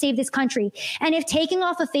person who will save this country. And if taking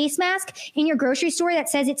off a face mask in your grocery store that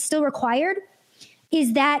says it's still required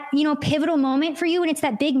is that, pivotal moment for you, and it's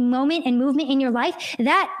that big moment and movement in your life,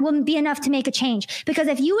 that will be enough to make a change. Because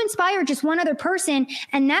if you inspire just one other person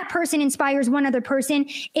and that person inspires one other person,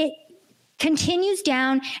 it continues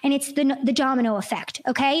down, and it's the domino effect,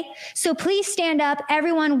 okay? So please stand up.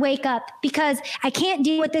 Everyone wake up, because I can't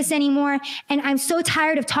deal with this anymore, and I'm so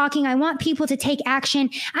tired of talking. I want people to take action.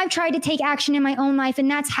 I've tried to take action in my own life, and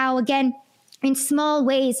that's how, again, in small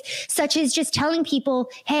ways, such as just telling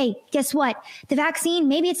people, hey, guess what? The vaccine,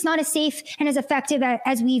 maybe it's not as safe and as effective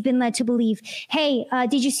as we've been led to believe. Hey,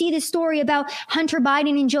 did you see this story about Hunter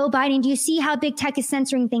Biden and Joe Biden? Do you see how big tech is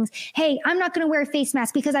censoring things? Hey, I'm not going to wear a face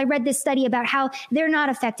mask because I read this study about how they're not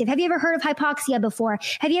effective. Have you ever heard of hypoxia before?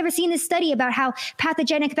 Have you ever seen this study about how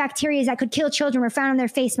pathogenic bacteria that could kill children were found on their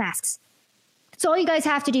face masks? That's all you guys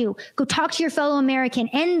have to do. Go talk to your fellow American.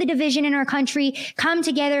 End the division in our country. Come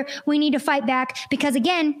together. We need to fight back, because,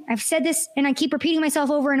 again, I've said this and I keep repeating myself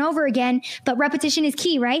over and over again, but repetition is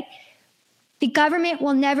key, right? The government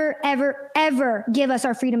will never, ever, ever give us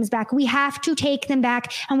our freedoms back. We have to take them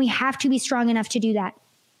back, and we have to be strong enough to do that.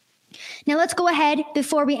 Now let's go ahead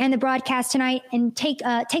before we end the broadcast tonight and take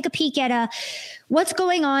a peek at what's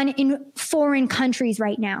going on in foreign countries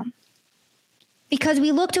right now. Because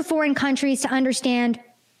we look to foreign countries to understand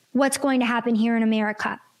what's going to happen here in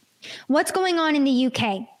America. What's going on in the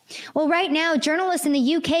UK? Well, right now, journalists in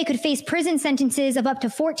the UK could face prison sentences of up to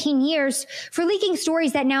 14 years for leaking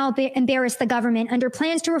stories that now embarrass the government under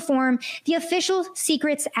plans to reform the Official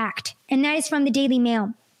Secrets Act. And that is from the Daily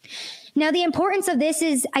Mail. Now, the importance of this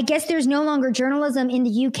is, I guess there's no longer journalism in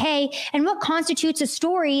the UK, and what constitutes a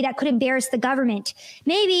story that could embarrass the government?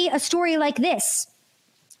 Maybe a story like this.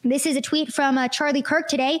 This is a tweet from Charlie Kirk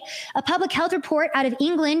today. A public health report out of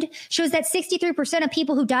England shows that 63% of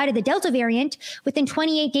people who died of the Delta variant within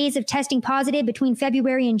 28 days of testing positive between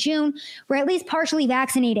February and June were at least partially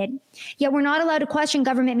vaccinated. Yet we're not allowed to question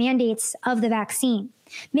government mandates of the vaccine.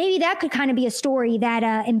 Maybe that could kind of be a story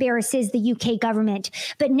that embarrasses the UK government.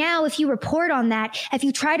 But now if you report on that, if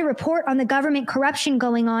you try to report on the government corruption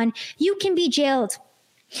going on, you can be jailed.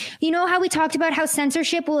 You know how we talked about how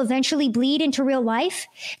censorship will eventually bleed into real life?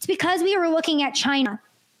 It's because we were looking at China.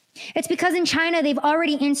 It's because in China, they've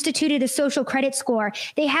already instituted a social credit score.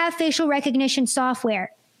 They have facial recognition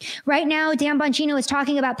software. Right now, Dan Bongino is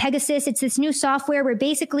talking about Pegasus. It's this new software where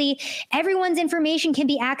basically everyone's information can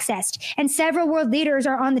be accessed, and several world leaders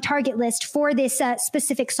are on the target list for this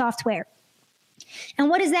specific software. And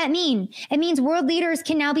what does that mean? It means world leaders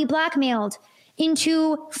can now be blackmailed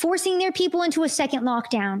into forcing their people into a second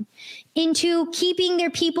lockdown, into keeping their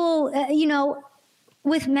people,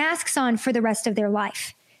 with masks on for the rest of their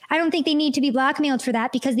life. I don't think they need to be blackmailed for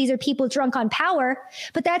that because these are people drunk on power,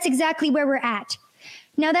 but that's exactly where we're at.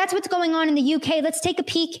 Now, that's what's going on in the UK. Let's take a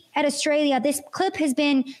peek at Australia. This clip has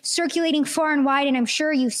been circulating far and wide, and I'm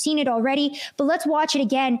sure you've seen it already, but let's watch it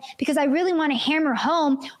again because I really want to hammer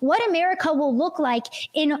home what America will look like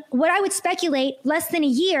in what I would speculate less than a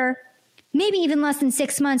year, maybe even less than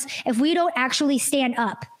 6 months, if we don't actually stand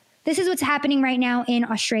up. This is what's happening right now in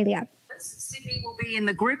Australia. Sydney will be in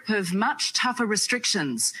the grip of much tougher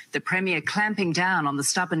restrictions. The Premier clamping down on the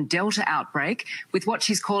stubborn Delta outbreak with what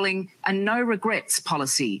she's calling a no regrets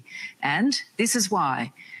policy. And this is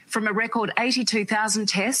why. From a record 82,000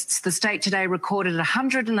 tests, the state today recorded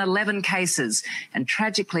 111 cases and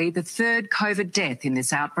tragically the third COVID death in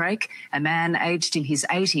this outbreak, a man aged in his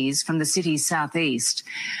 80s from the city's southeast.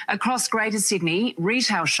 Across Greater Sydney,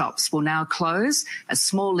 retail shops will now close. A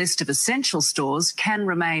small list of essential stores can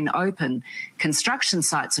remain open. Construction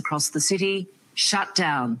sites across the city shut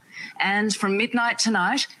down. And from midnight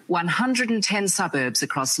tonight, 110 suburbs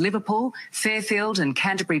across Liverpool, Fairfield and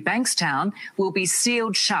Canterbury Bankstown will be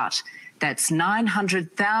sealed shut. That's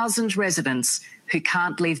 900,000 residents who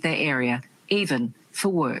can't leave their area, even for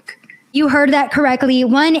work. You heard that correctly.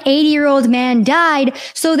 One 80-year-old man died,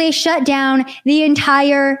 so they shut down the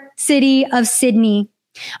entire city of Sydney.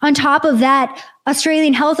 On top of that,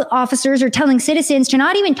 Australian health officers are telling citizens to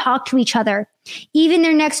not even talk to each other, even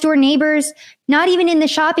their next door neighbors, not even in the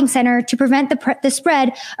shopping center, to prevent the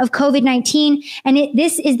spread of COVID-19. And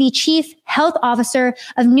this is the chief health officer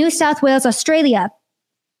of New South Wales, Australia.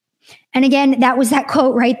 And again, that was that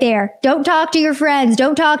quote right there. Don't talk to your friends.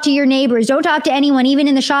 Don't talk to your neighbors. Don't talk to anyone, even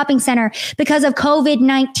in the shopping center, because of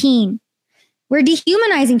COVID-19. We're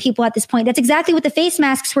dehumanizing people at this point. That's exactly what the face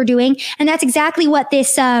masks were doing. And that's exactly what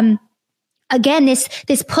this,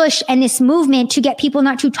 this push and this movement to get people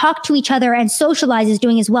not to talk to each other and socialize is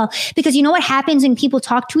doing as well. Because you know what happens when people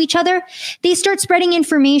talk to each other? They start spreading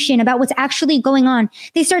information about what's actually going on.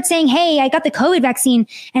 They start saying, hey, I got the COVID vaccine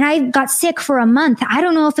and I got sick for a month. I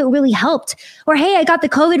don't know if it really helped. Or, hey, I got the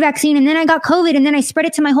COVID vaccine and then I got COVID and then I spread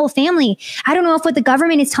it to my whole family. I don't know if what the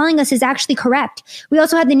government is telling us is actually correct. We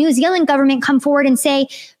also had the New Zealand government come forward and say,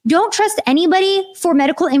 don't trust anybody for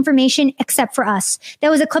medical information except for us. That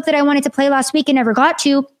was a clip that I wanted to play last week and never got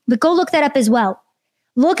to, but go look that up as well.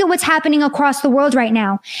 Look at what's happening across the world right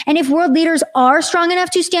now. And if world leaders are strong enough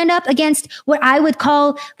to stand up against what I would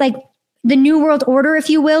call like the New World Order, if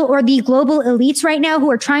you will, or the global elites right now who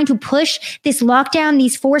are trying to push this lockdown,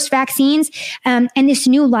 these forced vaccines, and this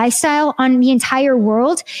new lifestyle on the entire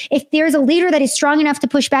world, if there's a leader that is strong enough to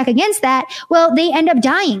push back against that, well, they end up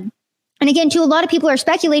dying. And again, too, a lot of people are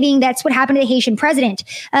speculating that's what happened to the Haitian president.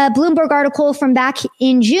 Bloomberg article from back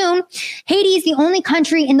in June. Haiti is the only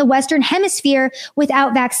country in the Western Hemisphere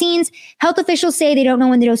without vaccines. Health officials say they don't know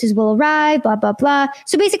when the doses will arrive, blah, blah, blah.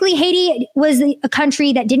 So basically, Haiti was a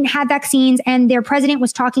country that didn't have vaccines, and their president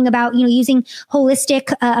was talking about, using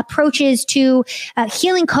holistic approaches to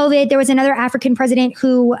healing COVID. There was another African president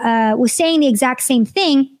who was saying the exact same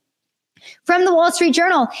thing. From the Wall Street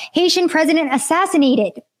Journal, Haitian president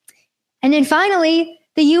assassinated. And then finally,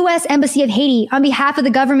 the U.S. Embassy of Haiti, on behalf of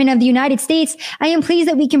the government of the United States, I am pleased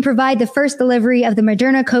that we can provide the first delivery of the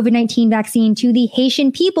Moderna COVID-19 vaccine to the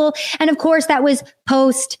Haitian people. And of course, that was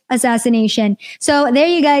post-assassination. So there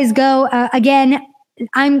you guys go. Again,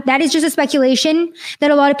 that is just a speculation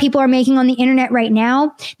that a lot of people are making on the internet right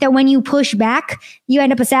now, that when you push back, you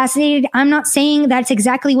end up assassinated. I'm not saying that's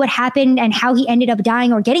exactly what happened and how he ended up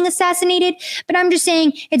dying or getting assassinated, but I'm just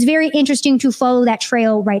saying it's very interesting to follow that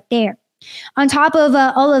trail right there. On top of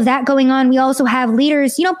all of that going on, we also have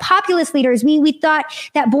leaders, populist leaders. We thought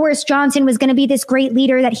that Boris Johnson was going to be this great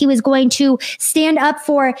leader, that he was going to stand up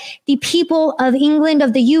for the people of England,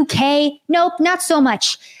 of the UK. Nope, not so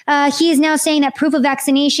much. He is now saying that proof of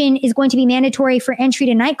vaccination is going to be mandatory for entry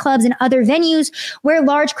to nightclubs and other venues where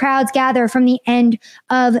large crowds gather from the end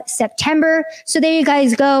of September. So there you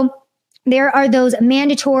guys go. There are those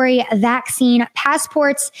mandatory vaccine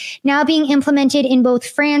passports now being implemented in both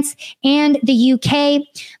France and the UK.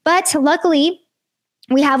 But luckily,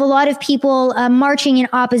 we have a lot of people marching in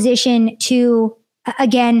opposition to,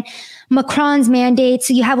 again, Macron's mandate.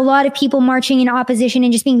 So you have a lot of people marching in opposition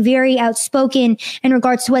and just being very outspoken in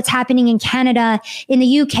regards to what's happening in Canada, in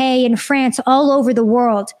the UK, in France, all over the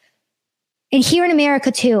world, and here in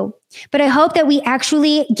America too. But I hope that we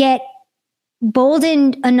actually get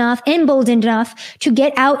emboldened enough to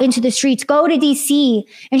get out into the streets, go to DC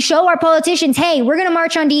and show our politicians, hey, we're going to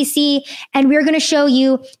march on DC and we're going to show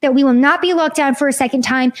you that we will not be locked down for a second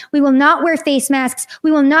time. We will not wear face masks.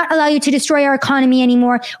 We will not allow you to destroy our economy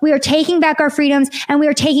anymore. We are taking back our freedoms and we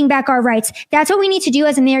are taking back our rights. That's what we need to do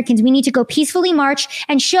as Americans. We need to go peacefully march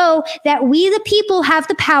and show that we, the people, have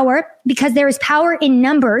the power, because there is power in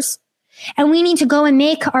numbers, and we need to go and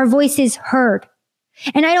make our voices heard.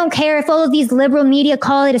 And I don't care if all of these liberal media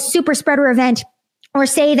call it a super spreader event or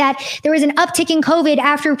say that there was an uptick in COVID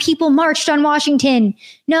after people marched on Washington.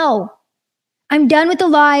 No, I'm done with the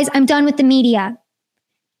lies. I'm done with the media.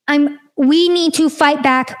 We need to fight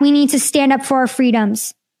back. We need to stand up for our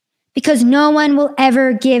freedoms, because no one will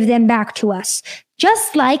ever give them back to us.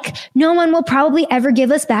 Just like no one will probably ever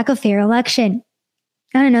give us back a fair election.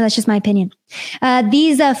 I don't know. That's just my opinion.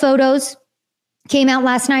 These photos came out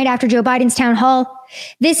last night after Joe Biden's town hall.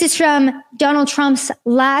 This is from Donald Trump's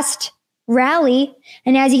last rally.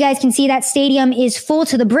 And as you guys can see, that stadium is full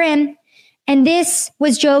to the brim. And this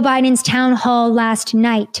was Joe Biden's town hall last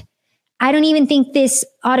night. I don't even think this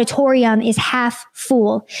auditorium is half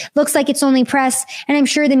full. Looks like it's only press. And I'm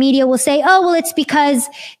sure the media will say, oh, well, it's because,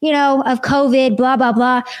 of COVID, blah, blah,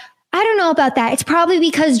 blah. I don't know about that. It's probably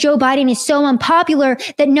because Joe Biden is so unpopular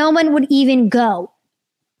that no one would even go.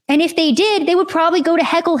 And if they did, they would probably go to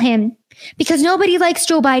heckle him, because nobody likes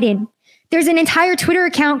Joe Biden. There's an entire Twitter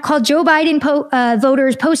account called Joe Biden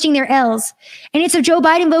voters posting their L's. And it's of Joe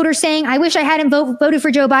Biden voters saying, I wish I hadn't voted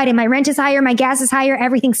for Joe Biden. My rent is higher. My gas is higher.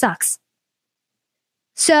 Everything sucks.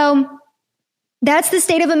 So that's the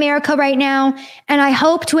state of America right now. And I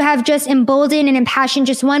hope to have just emboldened and impassioned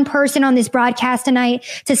just one person on this broadcast tonight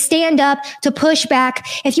to stand up, to push back.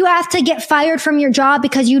 If you have to get fired from your job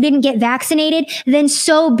because you didn't get vaccinated, then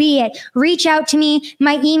so be it. Reach out to me.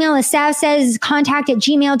 My email is savsays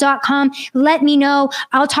contact@gmail.com. Let me know.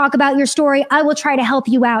 I'll talk about your story. I will try to help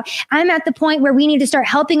you out. I'm at the point where we need to start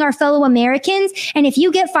helping our fellow Americans. And if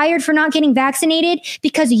you get fired for not getting vaccinated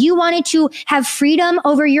because you wanted to have freedom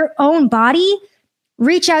over your own body,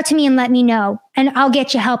 reach out to me and let me know, and I'll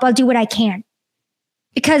get you help. I'll do what I can,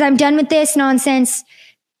 because I'm done with this nonsense.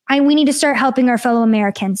 We need to start helping our fellow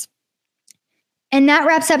Americans. And that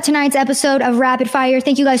wraps up tonight's episode of Rapid Fire.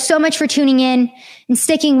 Thank you guys so much for tuning in and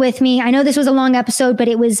sticking with me. I know this was a long episode, but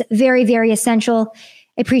it was very, very essential.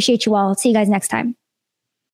 I appreciate you all. See you guys next time.